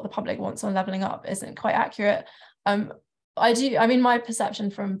understanding of what the public wants on levelling up isn't quite accurate. I mean, my perception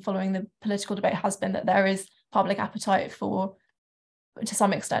from following the political debate has been that there is public appetite to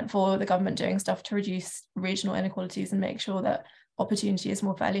some extent, for the government doing stuff to reduce regional inequalities and make sure that opportunity is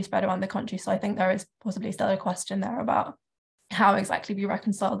more fairly spread around the country. So I think there is possibly still a question there about how exactly we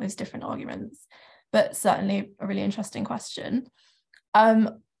reconcile those different arguments, but certainly a really interesting question.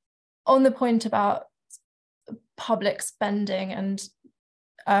 On the point about public spending and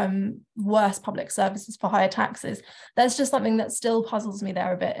worse public services for higher taxes, there's just something that still puzzles me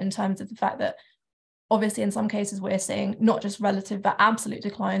there a bit, in terms of the fact that obviously in some cases we're seeing not just relative but absolute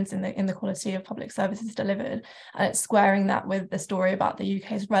declines in the quality of public services delivered, and it's squaring that with the story about the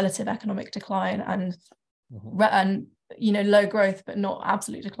UK's relative economic decline and low growth but not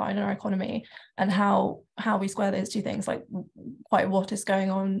absolute decline in our economy, and how we square those two things, like quite what is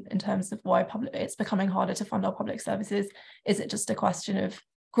going on in terms of why it's becoming harder to fund our public services. Is it just a question of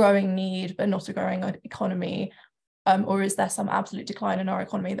growing need but not a growing economy, or is there some absolute decline in our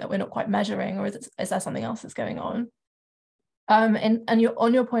economy that we're not quite measuring, or is there something else that's going on? And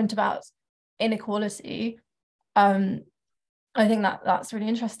on your point about inequality, I think that's really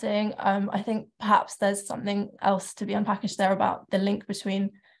interesting. I think perhaps there's something else to be unpackaged there about the link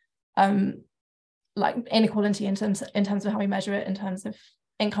between like inequality in terms of how we measure it in terms of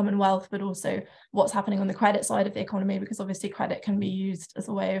income and wealth, but also what's happening on the credit side of the economy, because obviously credit can be used as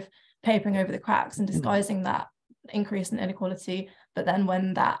a way of papering over the cracks and disguising that increase in inequality. But then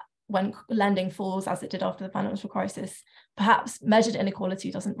when lending falls, as it did after the financial crisis, perhaps measured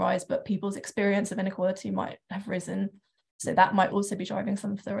inequality doesn't rise, but people's experience of inequality might have risen. So that might also be driving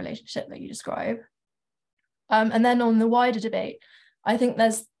some of the relationship that you describe. And then on the wider debate, I think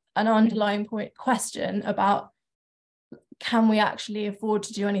there's an underlying question about, can we actually afford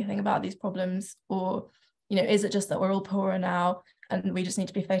to do anything about these problems? Or, is it just that we're all poorer now and we just need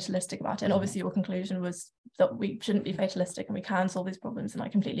to be fatalistic about it? And obviously your conclusion was that we shouldn't be fatalistic and we can solve these problems, and I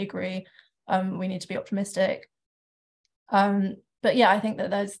completely agree. We need to be optimistic. But yeah, I think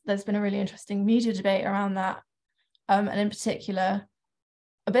that there's been a really interesting media debate around that. And in particular,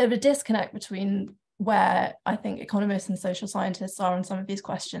 a bit of a disconnect between where I think economists and social scientists are on some of these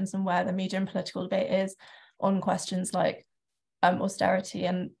questions and where the media and political debate is on questions like austerity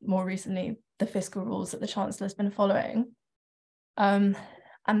and more recently the fiscal rules that the Chancellor's been following. And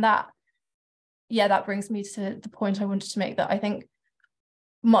that brings me to the point I wanted to make, that I think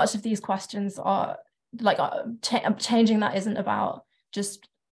much of these questions are like changing that isn't about just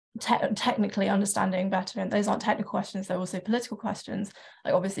technically understanding better, and those aren't technical questions, they're also political questions.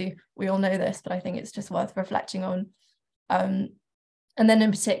 Like obviously we all know this, but I think it's just worth reflecting on. And then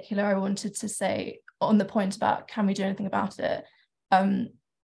in particular, I wanted to say on the point about can we do anything about it,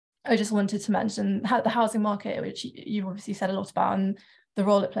 I just wanted to mention the housing market, which you've obviously said a lot about, and the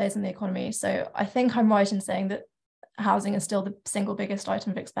role it plays in the economy. So I think I'm right in saying that housing is still the single biggest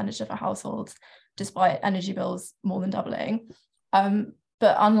item of expenditure for households, despite energy bills more than doubling.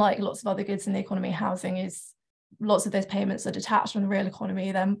 But unlike lots of other goods in the economy, housing is, lots of those payments are detached from the real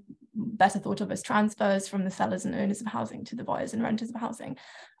economy, then better thought of as transfers from the sellers and owners of housing to the buyers and renters of housing.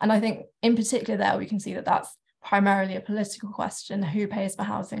 And I think in particular there, we can see that that's primarily a political question, who pays for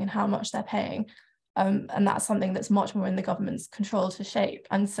housing and how much they're paying. And that's something that's much more in the government's control to shape.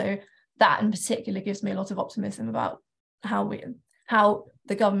 And so that in particular gives me a lot of optimism about how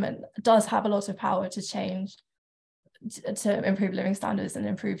the government does have a lot of power to change, to improve living standards and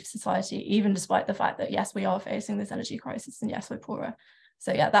improve society, even despite the fact that, yes, we are facing this energy crisis and yes, we're poorer.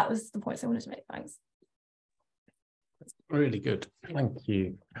 So yeah, that was the points I wanted to make. Thanks. That's really good. Thank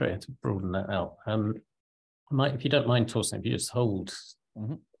you, Claire, to broaden that out. Mike, if you don't mind, Torsten, if you just hold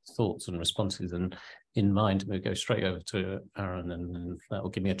thoughts and responses and in mind, we'll go straight over to Aaron, and that will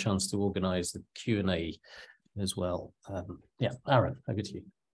give me a chance to organise the Q&A as well. Yeah, Aaron, over to you.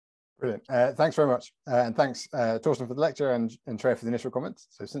 Brilliant. Thanks very much. And thanks, Torsten, for the lecture, and Trey for the initial comments.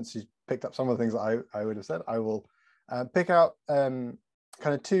 So since you picked up some of the things that I would have said, I will pick out kind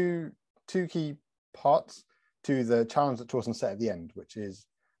of two key parts to the challenge that Torsten set at the end, which is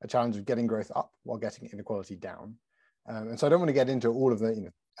a challenge of getting growth up while getting inequality down. And so I don't want to get into all of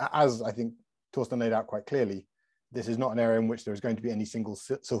the, as I think Torsten laid out quite clearly, this is not an area in which there is going to be any single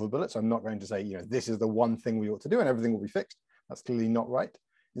silver bullet. So I'm not going to say, this is the one thing we ought to do and everything will be fixed. That's clearly not right.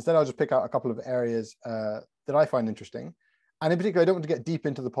 Instead, I'll just pick out a couple of areas that I find interesting. And in particular, I don't want to get deep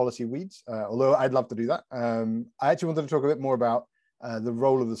into the policy weeds, although I'd love to do that. I actually wanted to talk a bit more about the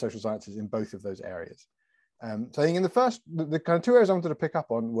role of the social sciences in both of those areas. So I think in the first, the kind of two areas I wanted to pick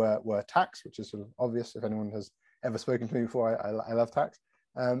up on were tax, which is sort of obvious if anyone has ever spoken to me before. I love tax,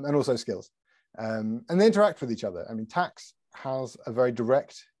 and also skills. And they interact with each other. I mean, tax has a very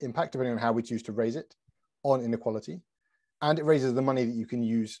direct impact, depending on how we choose to raise it, on inequality. And it raises the money that you can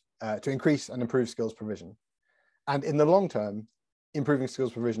use to increase and improve skills provision. And in the long term, improving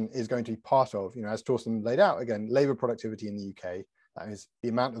skills provision is going to be part of, as Torsten laid out, again, labour productivity in the UK. That is the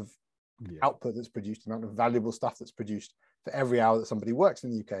amount of output that's produced, the amount of valuable stuff that's produced for every hour that somebody works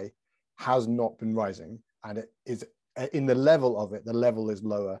in the UK has not been rising. And it is in the level of it, the level is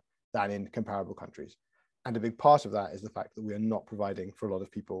lower than in comparable countries. And a big part of that is the fact that we are not providing for a lot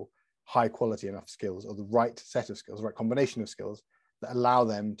of people high quality enough skills, or the right set of skills, the right combination of skills that allow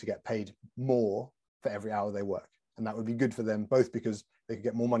them to get paid more for every hour they work. And that would be good for them, both because they could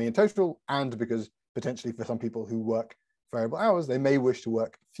get more money in total, and because potentially for some people who work variable hours, they may wish to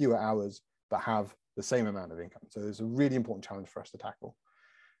work fewer hours, but have the same amount of income. So it's a really important challenge for us to tackle.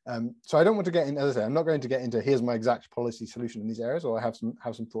 So I don't want to get in, as I say, I'm not going to get into here's my exact policy solution in these areas, or I have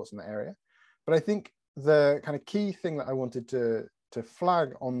some thoughts in that area. But I think the kind of key thing that I wanted to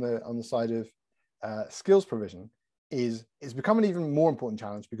flag on the side of skills provision is it's become an even more important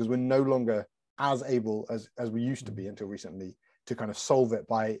challenge, because we're no longer as able as we used to be until recently to kind of solve it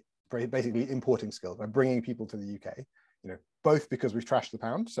by basically importing skills, by bringing people to the UK, both because we've trashed the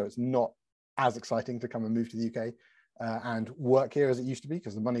pound, so it's not as exciting to come and move to the UK and work here as it used to be,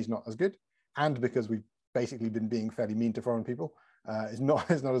 because the money's not as good, and because we've basically been being fairly mean to foreign people. It's not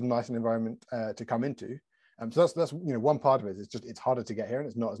as nice an environment to come into. So that's one part of it. It's harder to get here, and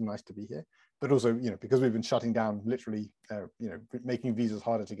it's not as nice to be here. But also, because we've been shutting down, literally, making visas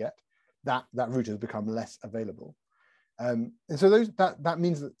harder to get, that route has become less available. And so that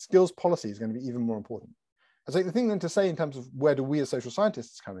means that skills policy is going to be even more important. I think the thing then to say in terms of where do we as social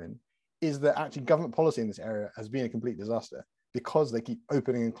scientists come in is that actually government policy in this area has been a complete disaster, because they keep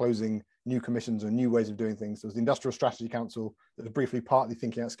opening and closing new commissions or new ways of doing things. There was the Industrial Strategy Council that was briefly partly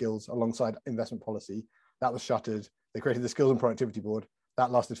thinking out skills alongside investment policy. That was shuttered. They created the Skills and Productivity Board.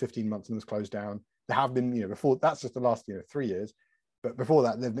 That lasted 15 months and was closed down. There have been, before, that's just the last 3 years. But before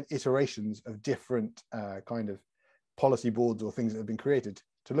that, there have been iterations of different kind of policy boards or things that have been created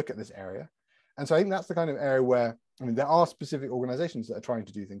to look at this area. And so I think that's the kind of area where, there are specific organizations that are trying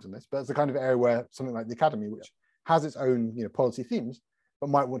to do things on this, but it's the kind of area where something like the Academy, which has its own policy themes, but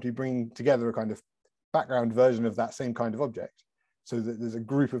might want to be bringing together a kind of background version of that same kind of object so that there's a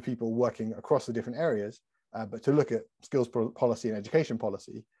group of people working across the different areas, but to look at skills policy and education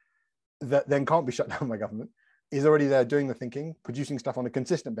policy that then can't be shut down by government, is already there doing the thinking, producing stuff on a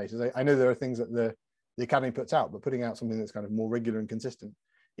consistent basis. I know there are things that the academy puts out, but putting out something that's kind of more regular and consistent,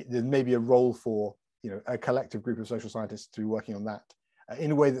 there may be a role for a collective group of social scientists to be working on that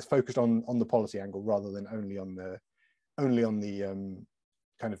in a way that's focused on the policy angle rather than only on the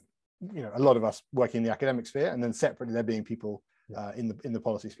kind of a lot of us working in the academic sphere, and then separately there being people in the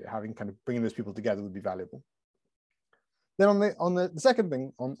policy sphere. Having kind of bringing those people together would be valuable. Then on the second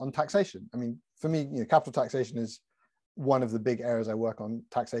thing on taxation, I mean, for me, capital taxation is one of the big areas I work on,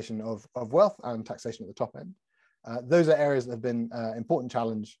 taxation of wealth and taxation at the top end. Those are areas that have been important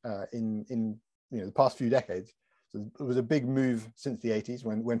challenge in the past few decades. So it was a big move since the 80s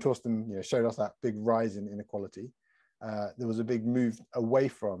when Torsten showed us that big rise in inequality. There was a big move away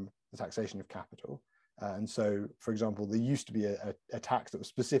from the taxation of capital. And so, for example, there used to be a tax that was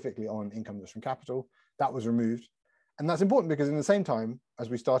specifically on income that's from capital. That was removed. And that's important because in the same time, as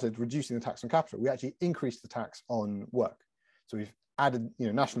we started reducing the tax on capital, we actually increased the tax on work. So we've added,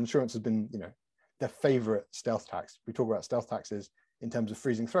 national insurance has been, their favorite stealth tax. We talk about stealth taxes in terms of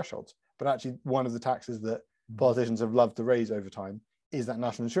freezing thresholds, but actually one of the taxes that politicians have loved to raise over time is that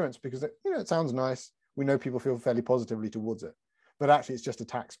national insurance, because it sounds nice. We know people feel fairly positively towards it, but actually it's just a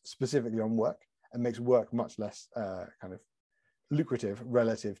tax specifically on work and makes work much less kind of lucrative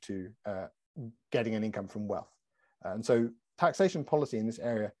relative to getting an income from wealth. And so taxation policy in this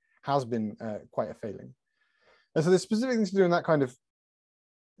area has been quite a failing. And so there's specific things to do in that kind of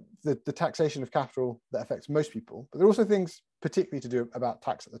the taxation of capital that affects most people, but there are also things particularly to do about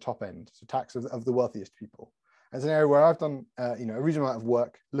tax at the top end, so tax of the wealthiest people. And it's an area where I've done a reasonable amount of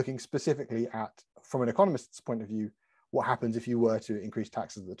work looking specifically at, from an economist's point of view, what happens if you were to increase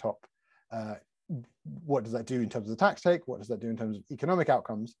taxes at the top. What does that do in terms of the tax take? What does that do in terms of economic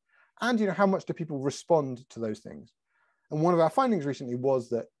outcomes? And how much do people respond to those things? And one of our findings recently was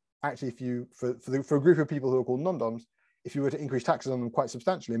that actually, if you for a group of people who are called non-doms, if you were to increase taxes on them quite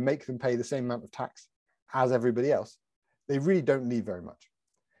substantially and make them pay the same amount of tax as everybody else, they really don't leave very much.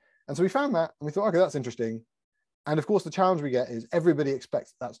 And so we found that, and we thought, okay, that's interesting. And of course, the challenge we get is everybody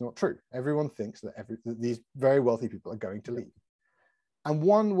expects that's not true. Everyone thinks that these very wealthy people are going to leave. And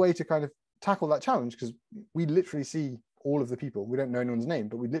one way to kind of tackle that challenge, because we literally see all of the people, we don't know anyone's name,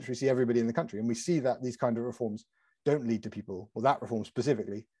 but we literally see everybody in the country, and we see that these kind of reforms don't lead to people, or that reform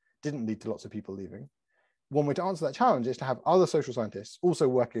specifically didn't lead to lots of people leaving. One way to answer that challenge is to have other social scientists also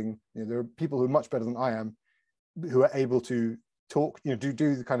working. There are people who are much better than I am, who are able to talk, do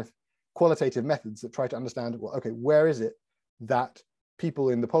the kind of qualitative methods that try to understand, well, okay, where is it that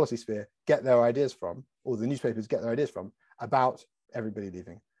people in the policy sphere get their ideas from, or the newspapers get their ideas from, about everybody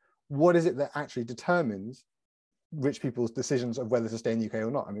leaving? What is it that actually determines rich people's decisions of whether to stay in the UK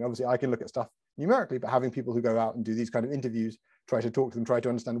or not? I mean, obviously I can look at stuff numerically, but having people who go out and do these kind of interviews, try to talk to them, try to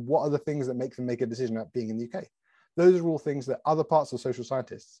understand what are the things that make them make a decision about being in the UK. Those are all things that other parts of social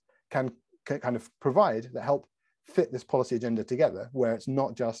scientists can kind of provide that help fit this policy agenda together, where it's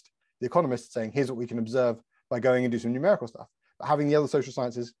not just the economists saying, here's what we can observe by going and do some numerical stuff, but having the other social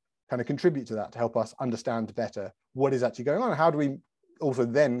sciences kind of contribute to that to help us understand better what is actually going on, and how do we also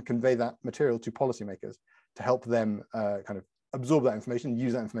then convey that material to policymakers to help them kind of absorb that information,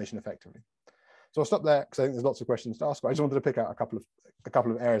 use that information effectively. So I'll stop there because I think there's lots of questions to ask, but I just wanted to pick out a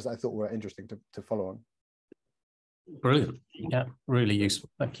couple of areas that I thought were interesting to follow on. Brilliant. Yeah, really useful.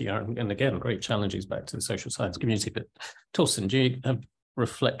 Thank you, Aaron. And again, great challenges back to the social science community. But Torsten, do you have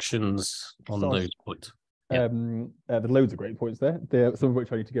reflections on those points? Yeah. There are loads of great points there. Some of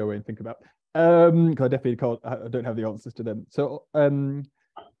which I need to go away and think about. Because I definitely can't. I don't have the answers to them. So,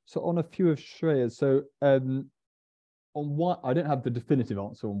 so on a few of Shreya's. So, on why I don't have the definitive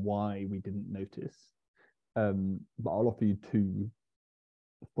answer on why we didn't notice, but I'll offer you two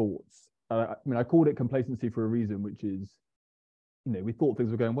thoughts. I mean, I called it complacency for a reason, which is, we thought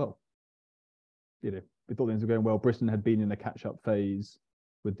things were going well. We thought things were going well. Britain had been in a catch-up phase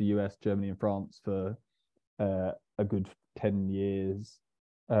with the US, Germany, and France for a good 10 years,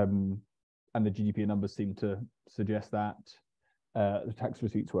 and the GDP numbers seemed to suggest that. The tax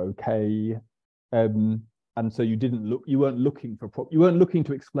receipts were okay. And so you weren't looking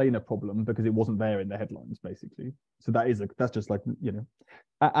to explain a problem because it wasn't there in the headlines, basically. So that's just like,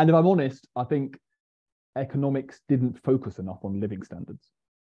 and if I'm honest, I think economics didn't focus enough on living standards.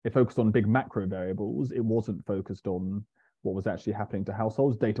 It focused on big macro variables. It wasn't focused on what was actually happening to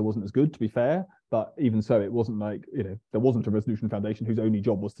households. Data wasn't as good, to be fair, but even so, it wasn't like, there wasn't a Resolution Foundation whose only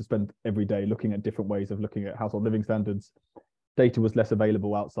job was to spend every day looking at different ways of looking at household living standards. Data was less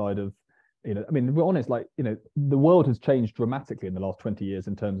available outside of I mean, we're honest, like, the world has changed dramatically in the last 20 years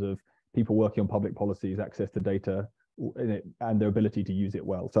in terms of people working on public policies, access to data, and their ability to use it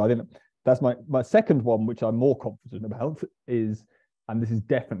well. So I think that's my second one, which I'm more confident about, is, and this is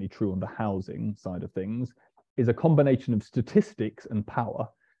definitely true on the housing side of things, is a combination of statistics and power.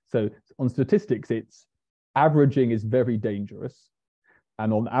 So on statistics, it's averaging is very dangerous.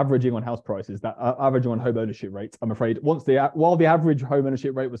 And on averaging on house prices, that averaging on home ownership rates, I'm afraid, while the average home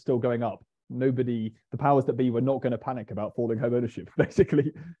ownership rate was still going up, the powers that be were not going to panic about falling home ownership,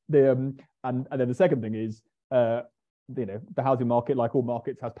 basically. And then the second thing is, the housing market, like all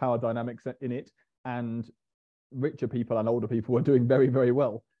markets, has power dynamics in it, and richer people and older people were doing very, very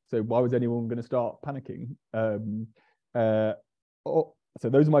well. So why was anyone going to start panicking? So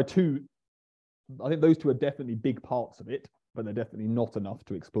those are my two. I think those two are definitely big parts of it, but they're definitely not enough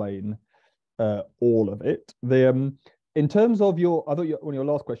to explain all of it. In terms of one of your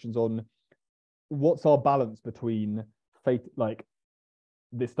last questions on what's our balance between faith, like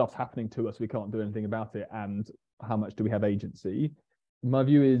this stuff's happening to us, we can't do anything about it, and how much do we have agency? My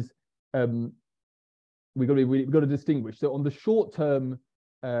view is we've got to distinguish. So on the short-term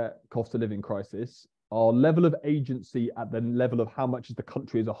cost of living crisis, our level of agency at the level of how much is the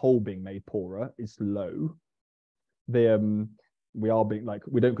country as a whole being made poorer is low. We are being, like,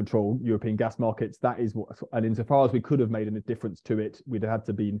 we don't control European gas markets. That is what, and insofar as we could have made a difference to it, we'd have had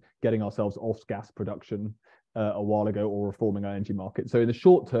to be getting ourselves off gas production a while ago, or reforming our energy market. So in the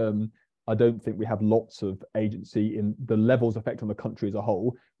short term, I don't think we have lots of agency in the levels effect on the country as a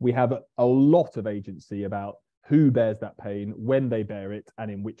whole. We have a lot of agency about who bears that pain, when they bear it,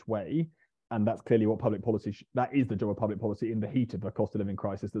 and in which way. And that's clearly what public policy, that is the job of public policy in the heat of a cost of living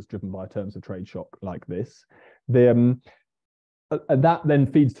crisis that's driven by terms of trade shock like this. And that then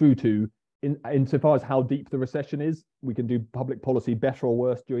feeds through to, insofar as how deep the recession is, we can do public policy better or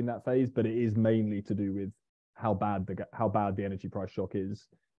worse during that phase, but it is mainly to do with how bad the energy price shock is.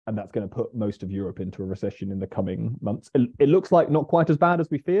 And that's going to put most of Europe into a recession in the coming months. It looks like not quite as bad as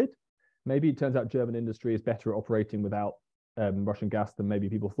we feared. Maybe it turns out German industry is better at operating without Russian gas than maybe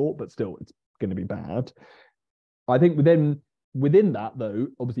people thought, but still, it's going to be bad. I think within that, though,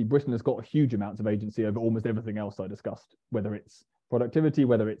 obviously Britain has got huge amounts of agency over almost everything else I discussed, whether it's productivity,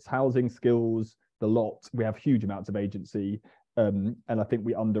 whether it's housing, skills, the lot. We have huge amounts of agency, and I think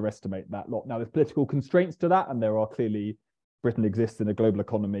we underestimate that lot. Now, there's political constraints to that, and there are clearly, Britain exists in a global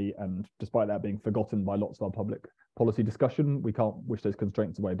economy, and despite that being forgotten by lots of our public policy discussion, we can't wish those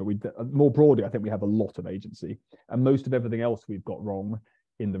constraints away. But more broadly, I think we have a lot of agency, and most of everything else we've got wrong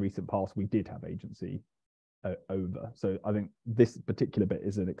in the recent past, we did have agency over. So I think this particular bit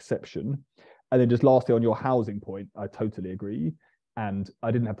is an exception. And then just lastly, on your housing point, I totally agree. And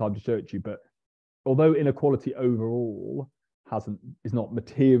I didn't have time to show it to you, but although inequality overall is not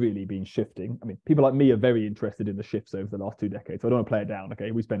materially been shifting. I mean, people like me are very interested in the shifts over the last 2 decades. So I don't want to play it down.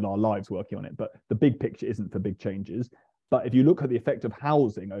 Okay, we spend our lives working on it, but the big picture isn't for big changes. But if you look at the effect of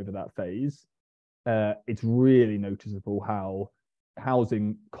housing over that phase, it's really noticeable how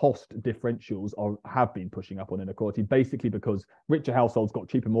housing cost differentials have been pushing up on inequality, basically because richer households got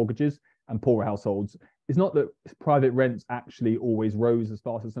cheaper mortgages and poorer households. It's not that private rents actually always rose as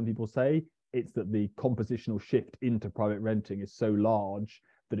fast as some people say. It's that the compositional shift into private renting is so large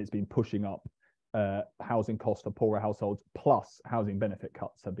that it's been pushing up housing costs for poorer households, plus housing benefit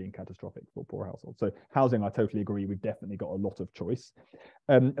cuts have been catastrophic for poorer households. So housing, I totally agree. We've definitely got a lot of choice.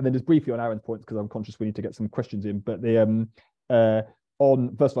 And then just briefly on Aaron's points, because I'm conscious we need to get some questions in, but first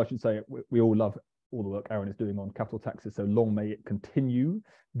of all, I should say we all love all the work Aaron is doing on capital taxes, so long may it continue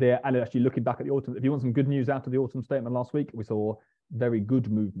there. And actually looking back at the autumn, if you want some good news out of the autumn statement last week, we saw very good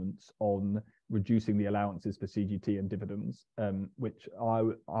movements on reducing the allowances for CGT and dividends, which I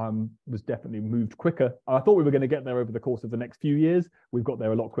was definitely moved quicker. I thought we were going to get there over the course of the next few years. We've got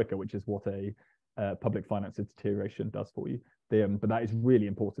there a lot quicker, which is what a public finances deterioration does for you. But that is really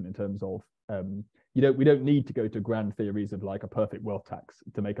important in terms of we don't need to go to grand theories of like a perfect wealth tax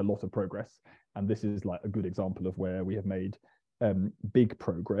to make a lot of progress. And this is like a good example of where we have made big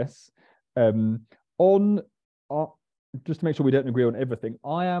progress. Just to make sure we don't agree on everything,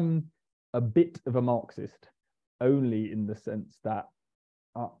 I am a bit of a Marxist, only in the sense that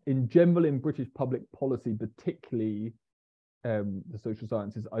in general in British public policy, particularly the social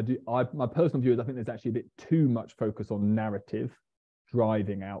sciences, my personal view is I think there's actually a bit too much focus on narrative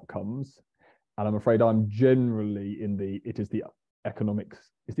driving outcomes. And I'm afraid I'm generally it's the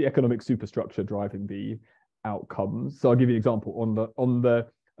economic superstructure driving the outcomes. So I'll give you an example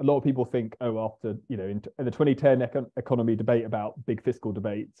a lot of people think, after, in the 2010 economy debate about big fiscal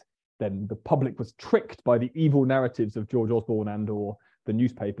debates, then the public was tricked by the evil narratives of George Osborne and or the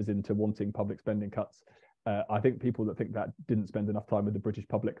newspapers into wanting public spending cuts. I think people that think that didn't spend enough time with the British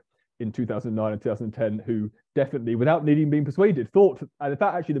public in 2009 and 2010, who definitely, without needing being persuaded, thought, and in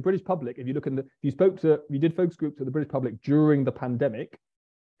fact, actually, the British public, if you look in the, you did focus groups with the British public during the pandemic,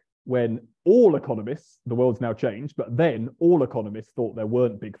 when all economists, the world's now changed, but then all economists thought there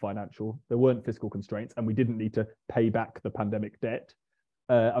weren't there weren't fiscal constraints, and we didn't need to pay back the pandemic debt.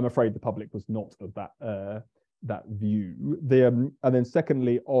 I'm afraid the public was not of that view. And then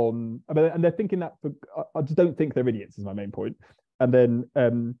secondly, and they're thinking that, I just don't think they're idiots is my main point. And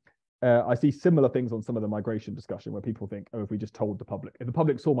then I see similar things on some of the migration discussion where people think, oh, if we just told the public, if the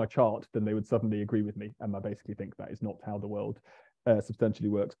public saw my chart, then they would suddenly agree with me. And I basically think that is not how the world substantially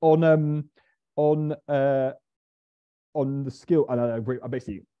works. On the skill, and I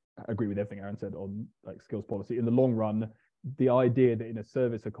basically agree with everything Aaron said on like skills policy. In the long run, the idea that in a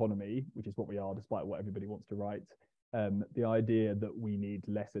service economy, which is what we are, despite what everybody wants to write, the idea that we need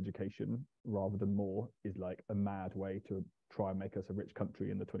less education rather than more is like a mad way to try and make us a rich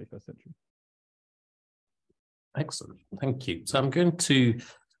country in the 21st century. Excellent, thank you. So I'm going to,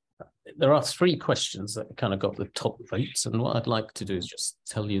 there are 3 questions that kind of got the top votes, and what I'd like to do is just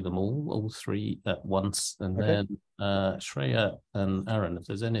tell you them all 3 at once, and then Shreya and Aaron, if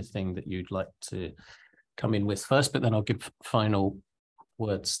there's anything that you'd like to come in with first, but then I'll give final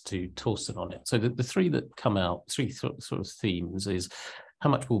words to Torsten on it. So the 3 that come out, 3 sort of themes is, how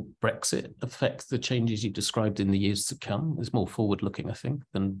much will Brexit affect the changes you described in the years to come? It's more forward-looking, I think,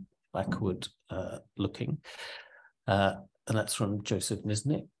 than backward-looking. And that's from Joseph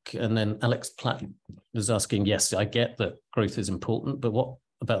Nisnik. And then Alex Platt is asking, yes, I get that growth is important, but what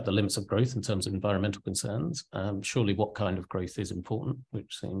about the limits of growth in terms of environmental concerns? Surely what kind of growth is important,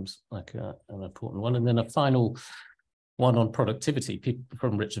 which seems like an important one. And then a final one on productivity, people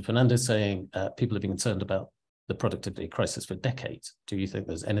from Richard Fernandez saying people have been concerned about the productivity crisis for decades. Do you think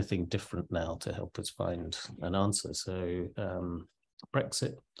there's anything different now to help us find an answer? So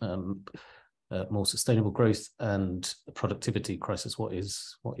Brexit, more sustainable growth, and the productivity crisis. What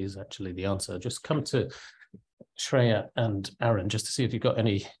is actually the answer? Just come to Shreya and Aaron just to see if you've got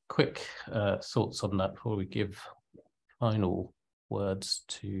any quick thoughts on that before we give final words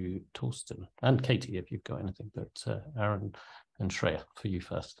to Torsten and Katie, if you've got anything. But Aaron and Shreya, for you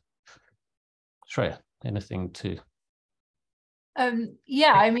first. Shreya, anything to?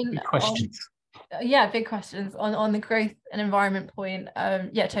 Yeah, I mean, big questions. Big questions on the growth and environment point.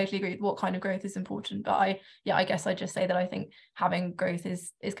 Yeah, totally agree with what kind of growth is important. But I guess I'd just say that I think having growth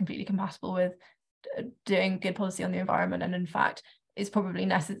is completely compatible with doing good policy on the environment, and in fact is probably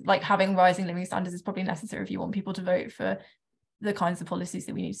necessary. Like having rising living standards is probably necessary if you want people to vote for the kinds of policies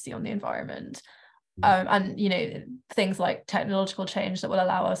that we need to see on the environment. And you know, things like technological change that will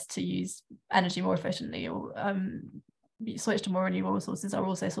allow us to use energy more efficiently or switch to more renewable resources are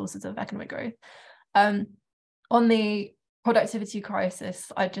also sources of economic growth. On the productivity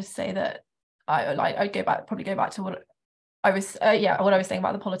crisis, I'd just say that I'd probably go back to what I was saying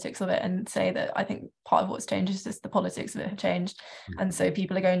about the politics of it, and say that I think part of what's changed is just the politics of it have changed. And so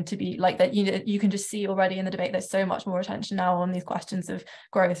people are going to be like that, you can just see already in the debate there's so much more attention now on these questions of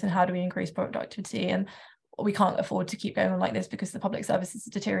growth and how do we increase productivity, and we can't afford to keep going on like this because the public service is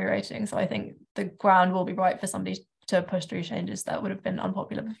deteriorating. So I think the ground will be right for somebody to push through changes that would have been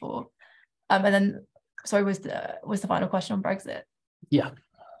unpopular before. And then, sorry, was the final question on Brexit? Yeah.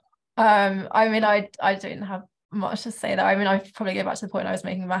 I mean, I don't have much to say there. I mean, I probably go back to the point I was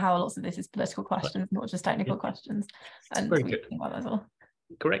making about how lots of this is political questions, not just technical questions. And very good. Think about that as well.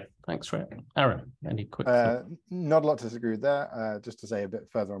 Great, thanks for it. Aaron, any quick not a lot to disagree with there. Just to say a bit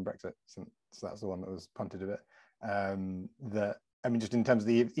further on Brexit, since that's the one that was punted a bit. That, I mean, just in terms of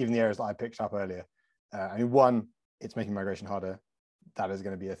even the areas that I picked up earlier. I mean, one, it's making migration harder. That is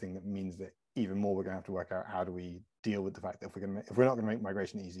going to be a thing that means that even more we're going to have to work out how do we deal with the fact that if we're not going to make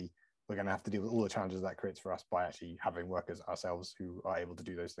migration easy, we're going to have to deal with all the challenges that creates for us by actually having workers ourselves who are able to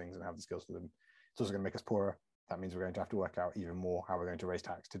do those things and have the skills for them. It's also going to make us poorer. That means we're going to have to work out even more how we're going to raise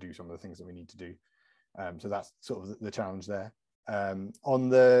tax to do some of the things that we need to do. So that's sort of the challenge there. On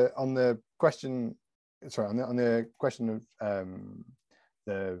the question of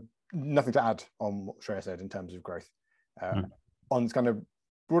the nothing to add on what Shreya said in terms of growth. On this kind of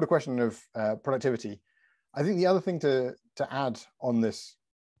broader question of productivity, I think the other thing to add on this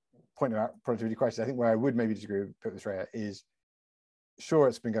point about productivity crisis, I think where I would maybe disagree with Shreya is, sure,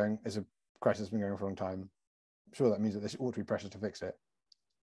 it's a crisis that's been going on for a long time. Sure, that means that there ought to be pressure to fix it.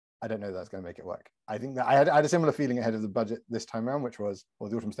 I don't know that that's going to make it work. I think that I had a similar feeling ahead of the budget this time around, or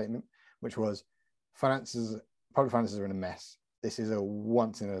the autumn statement, which was public finances are in a mess. this is a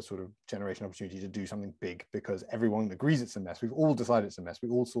once in a sort of generation opportunity to do something big, because everyone agrees it's a mess. We've all decided it's a mess. We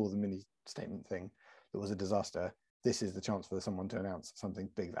all saw the mini statement thing that was a disaster. This is the chance for someone to announce something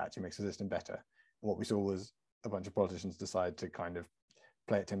big that actually makes the system better. And what we saw was a bunch of politicians decide to kind of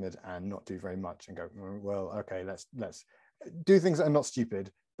play it timid and not do very much and go, well, okay, let's do things that are not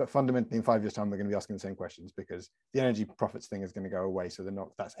stupid, but fundamentally in 5 years' time, we're going to be asking the same questions, because the energy profits thing is going to go away. So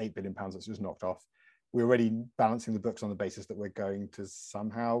that's £8 billion that's just knocked off. We're already balancing the books on the basis that we're going to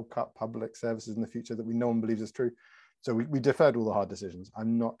somehow cut public services in the future that no one believes is true. So we deferred all the hard decisions.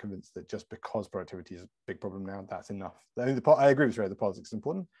 I'm not convinced that just because productivity is a big problem now, that's enough. I agree with Ray, the politics is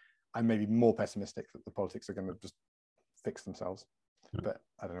important. I'm maybe more pessimistic that the politics are going to just fix themselves. But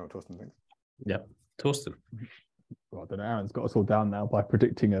I don't know what Torsten thinks. Yeah, Torsten. Well, I don't know. Aaron's got us all down now by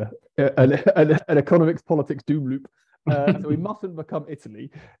predicting an economics politics doom loop. So we mustn't become Italy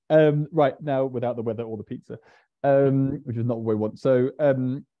right now without the weather or the pizza, which is not what we want. So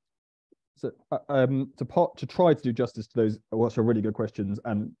to try to do justice to those, which are really good questions,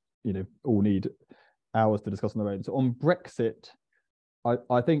 and all need hours to discuss on their own. So on Brexit,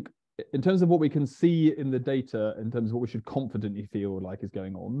 I think in terms of what we can see in the data, in terms of what we should confidently feel like is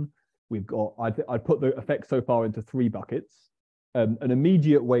going on, we've got, I'd put the effects so far into 3 buckets. An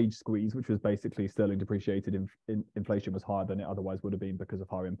immediate wage squeeze, which was basically sterling depreciated, inflation was higher than it otherwise would have been because of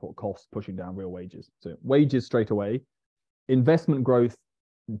higher import costs pushing down real wages. So wages straight away. Investment growth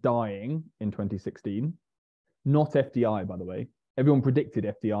dying in 2016. Not FDI, by the way. Everyone predicted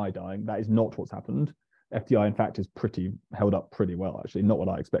FDI dying. That is not what's happened. FDI, in fact, is held up pretty well, actually, not what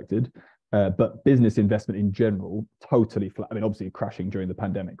I expected. But business investment in general, totally flat. I mean, obviously crashing during the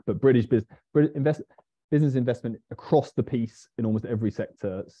pandemic, but business investment across the piece in almost every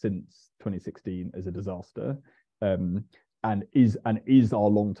sector since 2016 is a disaster, and is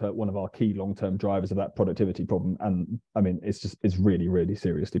one of our key long-term drivers of that productivity problem. And I mean, it's really, really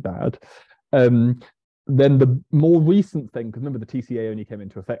seriously bad. Then the more recent thing, because remember the TCA only came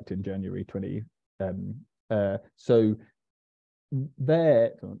into effect in January 20. So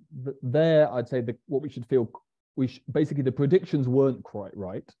there, I'd say what we should feel, basically the predictions weren't quite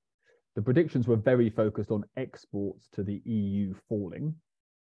right. The predictions were very focused on exports to the EU falling.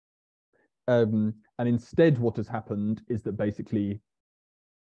 And instead, what has happened is that basically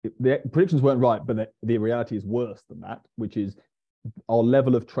the predictions weren't right, but the reality is worse than that, which is our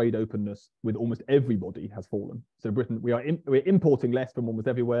level of trade openness with almost everybody has fallen. So Britain, we're importing less from almost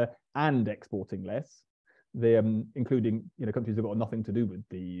everywhere and exporting less. Including countries that have got nothing to do with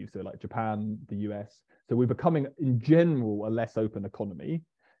the EU, so like Japan, the US. So we're becoming, in general, a less open economy.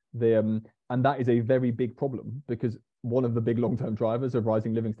 And that is a very big problem, because one of the big long-term drivers of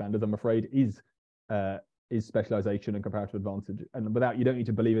rising living standards, I'm afraid, is specialization and comparative advantage. And you don't need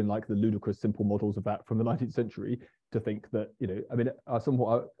to believe in like the ludicrous simple models of that from the 19th century to think that, I mean, does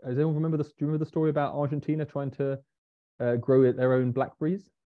anyone remember do you remember the story about Argentina trying to grow their own blackberries?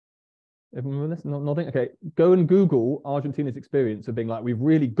 Everyone remember this? Not nodding? Okay, go and Google Argentina's experience of being like, we've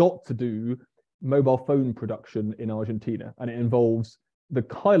really got to do mobile phone production in Argentina. And the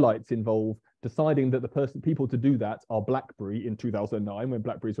highlights involve deciding that the people to do that are BlackBerry in 2009, when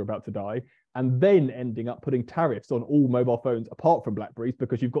BlackBerries were about to die, and then ending up putting tariffs on all mobile phones apart from BlackBerries,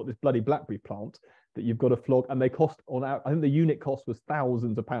 because you've got this bloody BlackBerry plant that you've got to flog, and they cost I think the unit cost was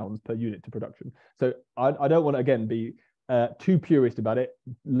thousands of pounds per unit to production. So I don't want to, again, be too purist about it.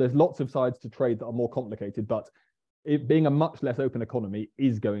 There's lots of sides to trade that are more complicated, but it being a much less open economy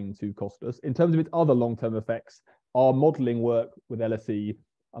is going to cost us. In terms of its other long-term effects, our modeling work with LSE,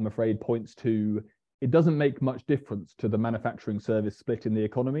 I'm afraid, points to it doesn't make much difference to the manufacturing service split in the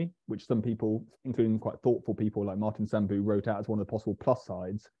economy, which some people, including quite thoughtful people like Martin Sambu, wrote out as one of the possible plus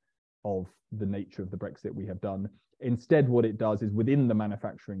sides of the nature of the Brexit we have done. Instead, what it does is within the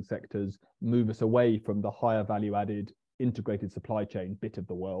manufacturing sectors, move us away from the higher value added integrated supply chain bit of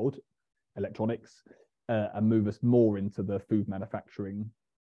the world, electronics, and move us more into the food manufacturing,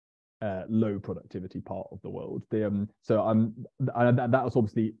 low productivity part of the world. That was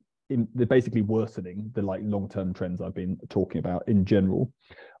obviously they're basically worsening the long-term trends I've been talking about in general.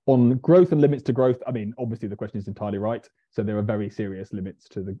 On growth and limits to growth, I mean, obviously the question is entirely right. So there are very serious limits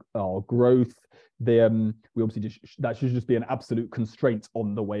to our growth. We obviously that should just be an absolute constraint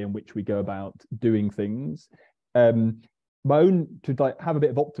on the way in which we go about doing things. My own, to have a bit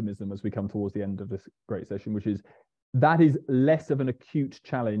of optimism as we come towards the end of this great session, which is that is less of an acute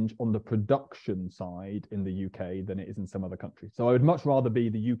challenge on the production side in the UK than it is in some other countries. So I would much rather be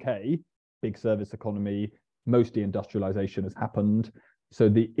the UK, big service economy, most deindustrialization has happened. So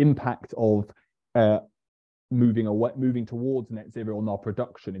the impact of moving towards net zero on our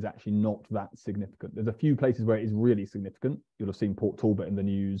production is actually not that significant. There's a few places where it is really significant. You'll have seen Port Talbot in the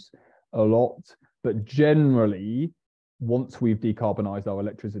news a lot, but generally, once we've decarbonised our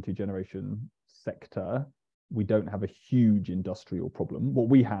electricity generation sector, we don't have a huge industrial problem. What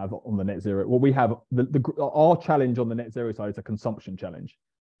we have on the net zero, our challenge on the net zero side is a consumption challenge.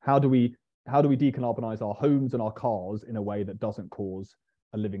 How do we decarbonise our homes and our cars in a way that doesn't cause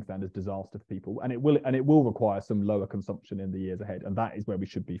a living standards disaster for people? And it will require some lower consumption in the years ahead, and that is where we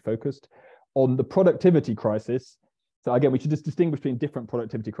should be focused. On the productivity crisis, so again, we should just distinguish between different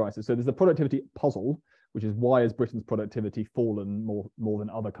productivity crises. So there's the productivity puzzle, which is why has Britain's productivity fallen more than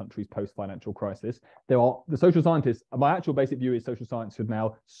other countries post-financial crisis. There are the social scientists. My actual basic view is social science should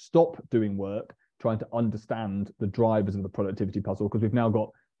now stop doing work trying to understand the drivers of the productivity puzzle, because we've now got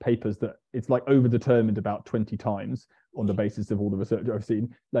papers that it's like overdetermined about 20 times on the basis of all the research I've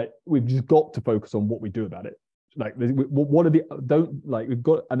seen. Like, we've just got to focus on what we do about it. Like, what are the we've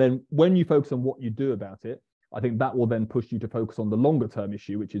got, and then when you focus on what you do about it, I think that will then push you to focus on the longer term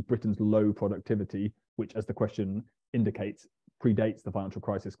issue, which is Britain's low productivity, which, as the question indicates, predates the financial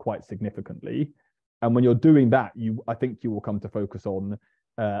crisis quite significantly. And when you're doing that, I think you will come to focus on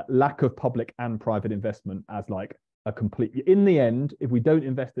lack of public and private investment as like a complete, in the end, if we don't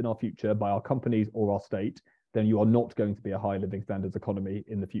invest in our future by our companies or our state, then you are not going to be a high living standards economy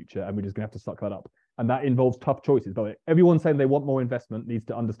in the future, and we're just going to have to suck that up. And that involves tough choices. But everyone saying they want more investment needs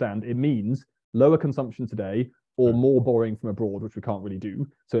to understand it means lower consumption today or more borrowing from abroad, which we can't really do.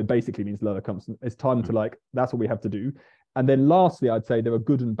 So it basically means lower consumption. It's time to that's what we have to do. And then lastly, I'd say there are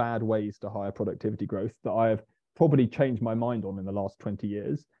good and bad ways to higher productivity growth that I have probably changed my mind on in the last 20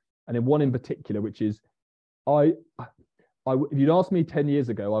 years. And then one in particular, which is, if you'd asked me 10 years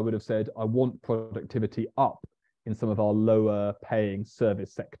ago, I would have said, I want productivity up in some of our lower paying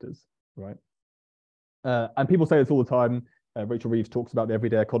service sectors, right? And people say this all the time. Rachel Reeves talks about the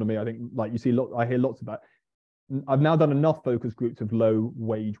everyday economy. I think, like, you see, I hear lots about. I've now done enough focus groups of low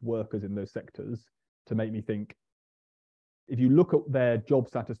wage workers in those sectors to make me think, if you look at their job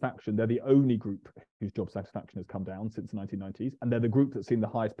satisfaction, they're the only group whose job satisfaction has come down since the 1990s, and they're the group that's seen the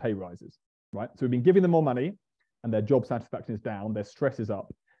highest pay rises, right? So we've been giving them more money, and their job satisfaction is down, their stress is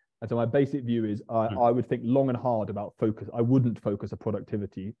up. And so my basic view is I would think long and hard about focus. I wouldn't focus a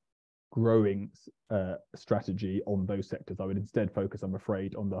productivity growing strategy on those sectors. I would instead focus, I'm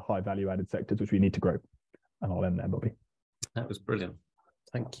afraid, on the high value added sectors, which we need to grow. And I'll end there, Bobby. That was brilliant.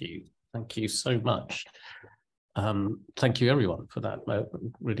 Thank you. Thank you so much. Thank you, everyone, for that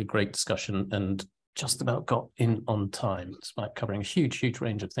really great discussion, and just about got in on time, despite covering a huge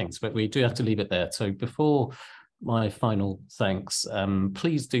range of things, but we do have to leave it there. So before my final thanks,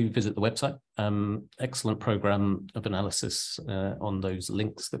 please do visit the website. Excellent program of analysis on those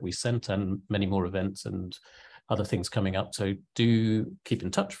links that we sent, and many more events and other things coming up. So do keep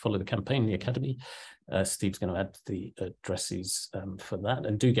in touch, follow the campaign, the Academy. Steve's going to add the addresses for that,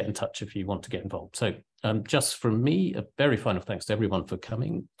 and do get in touch if you want to get involved. So just from me, a very final thanks to everyone for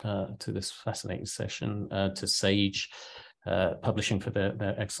coming to this fascinating session, to Sage Publishing for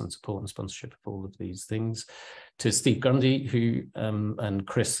their excellent support and sponsorship of all of these things, to Steve Grundy and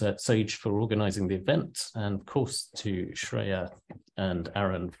Chris at Sage for organising the event, and of course to Shreya and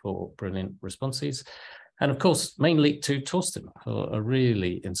Aaron for brilliant responses. And of course, mainly to Torsten for a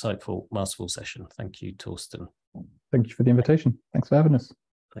really insightful, masterful session. Thank you, Torsten. Thank you for the invitation. Thanks for having us.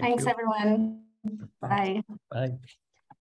 Thanks, everyone. Bye. Bye.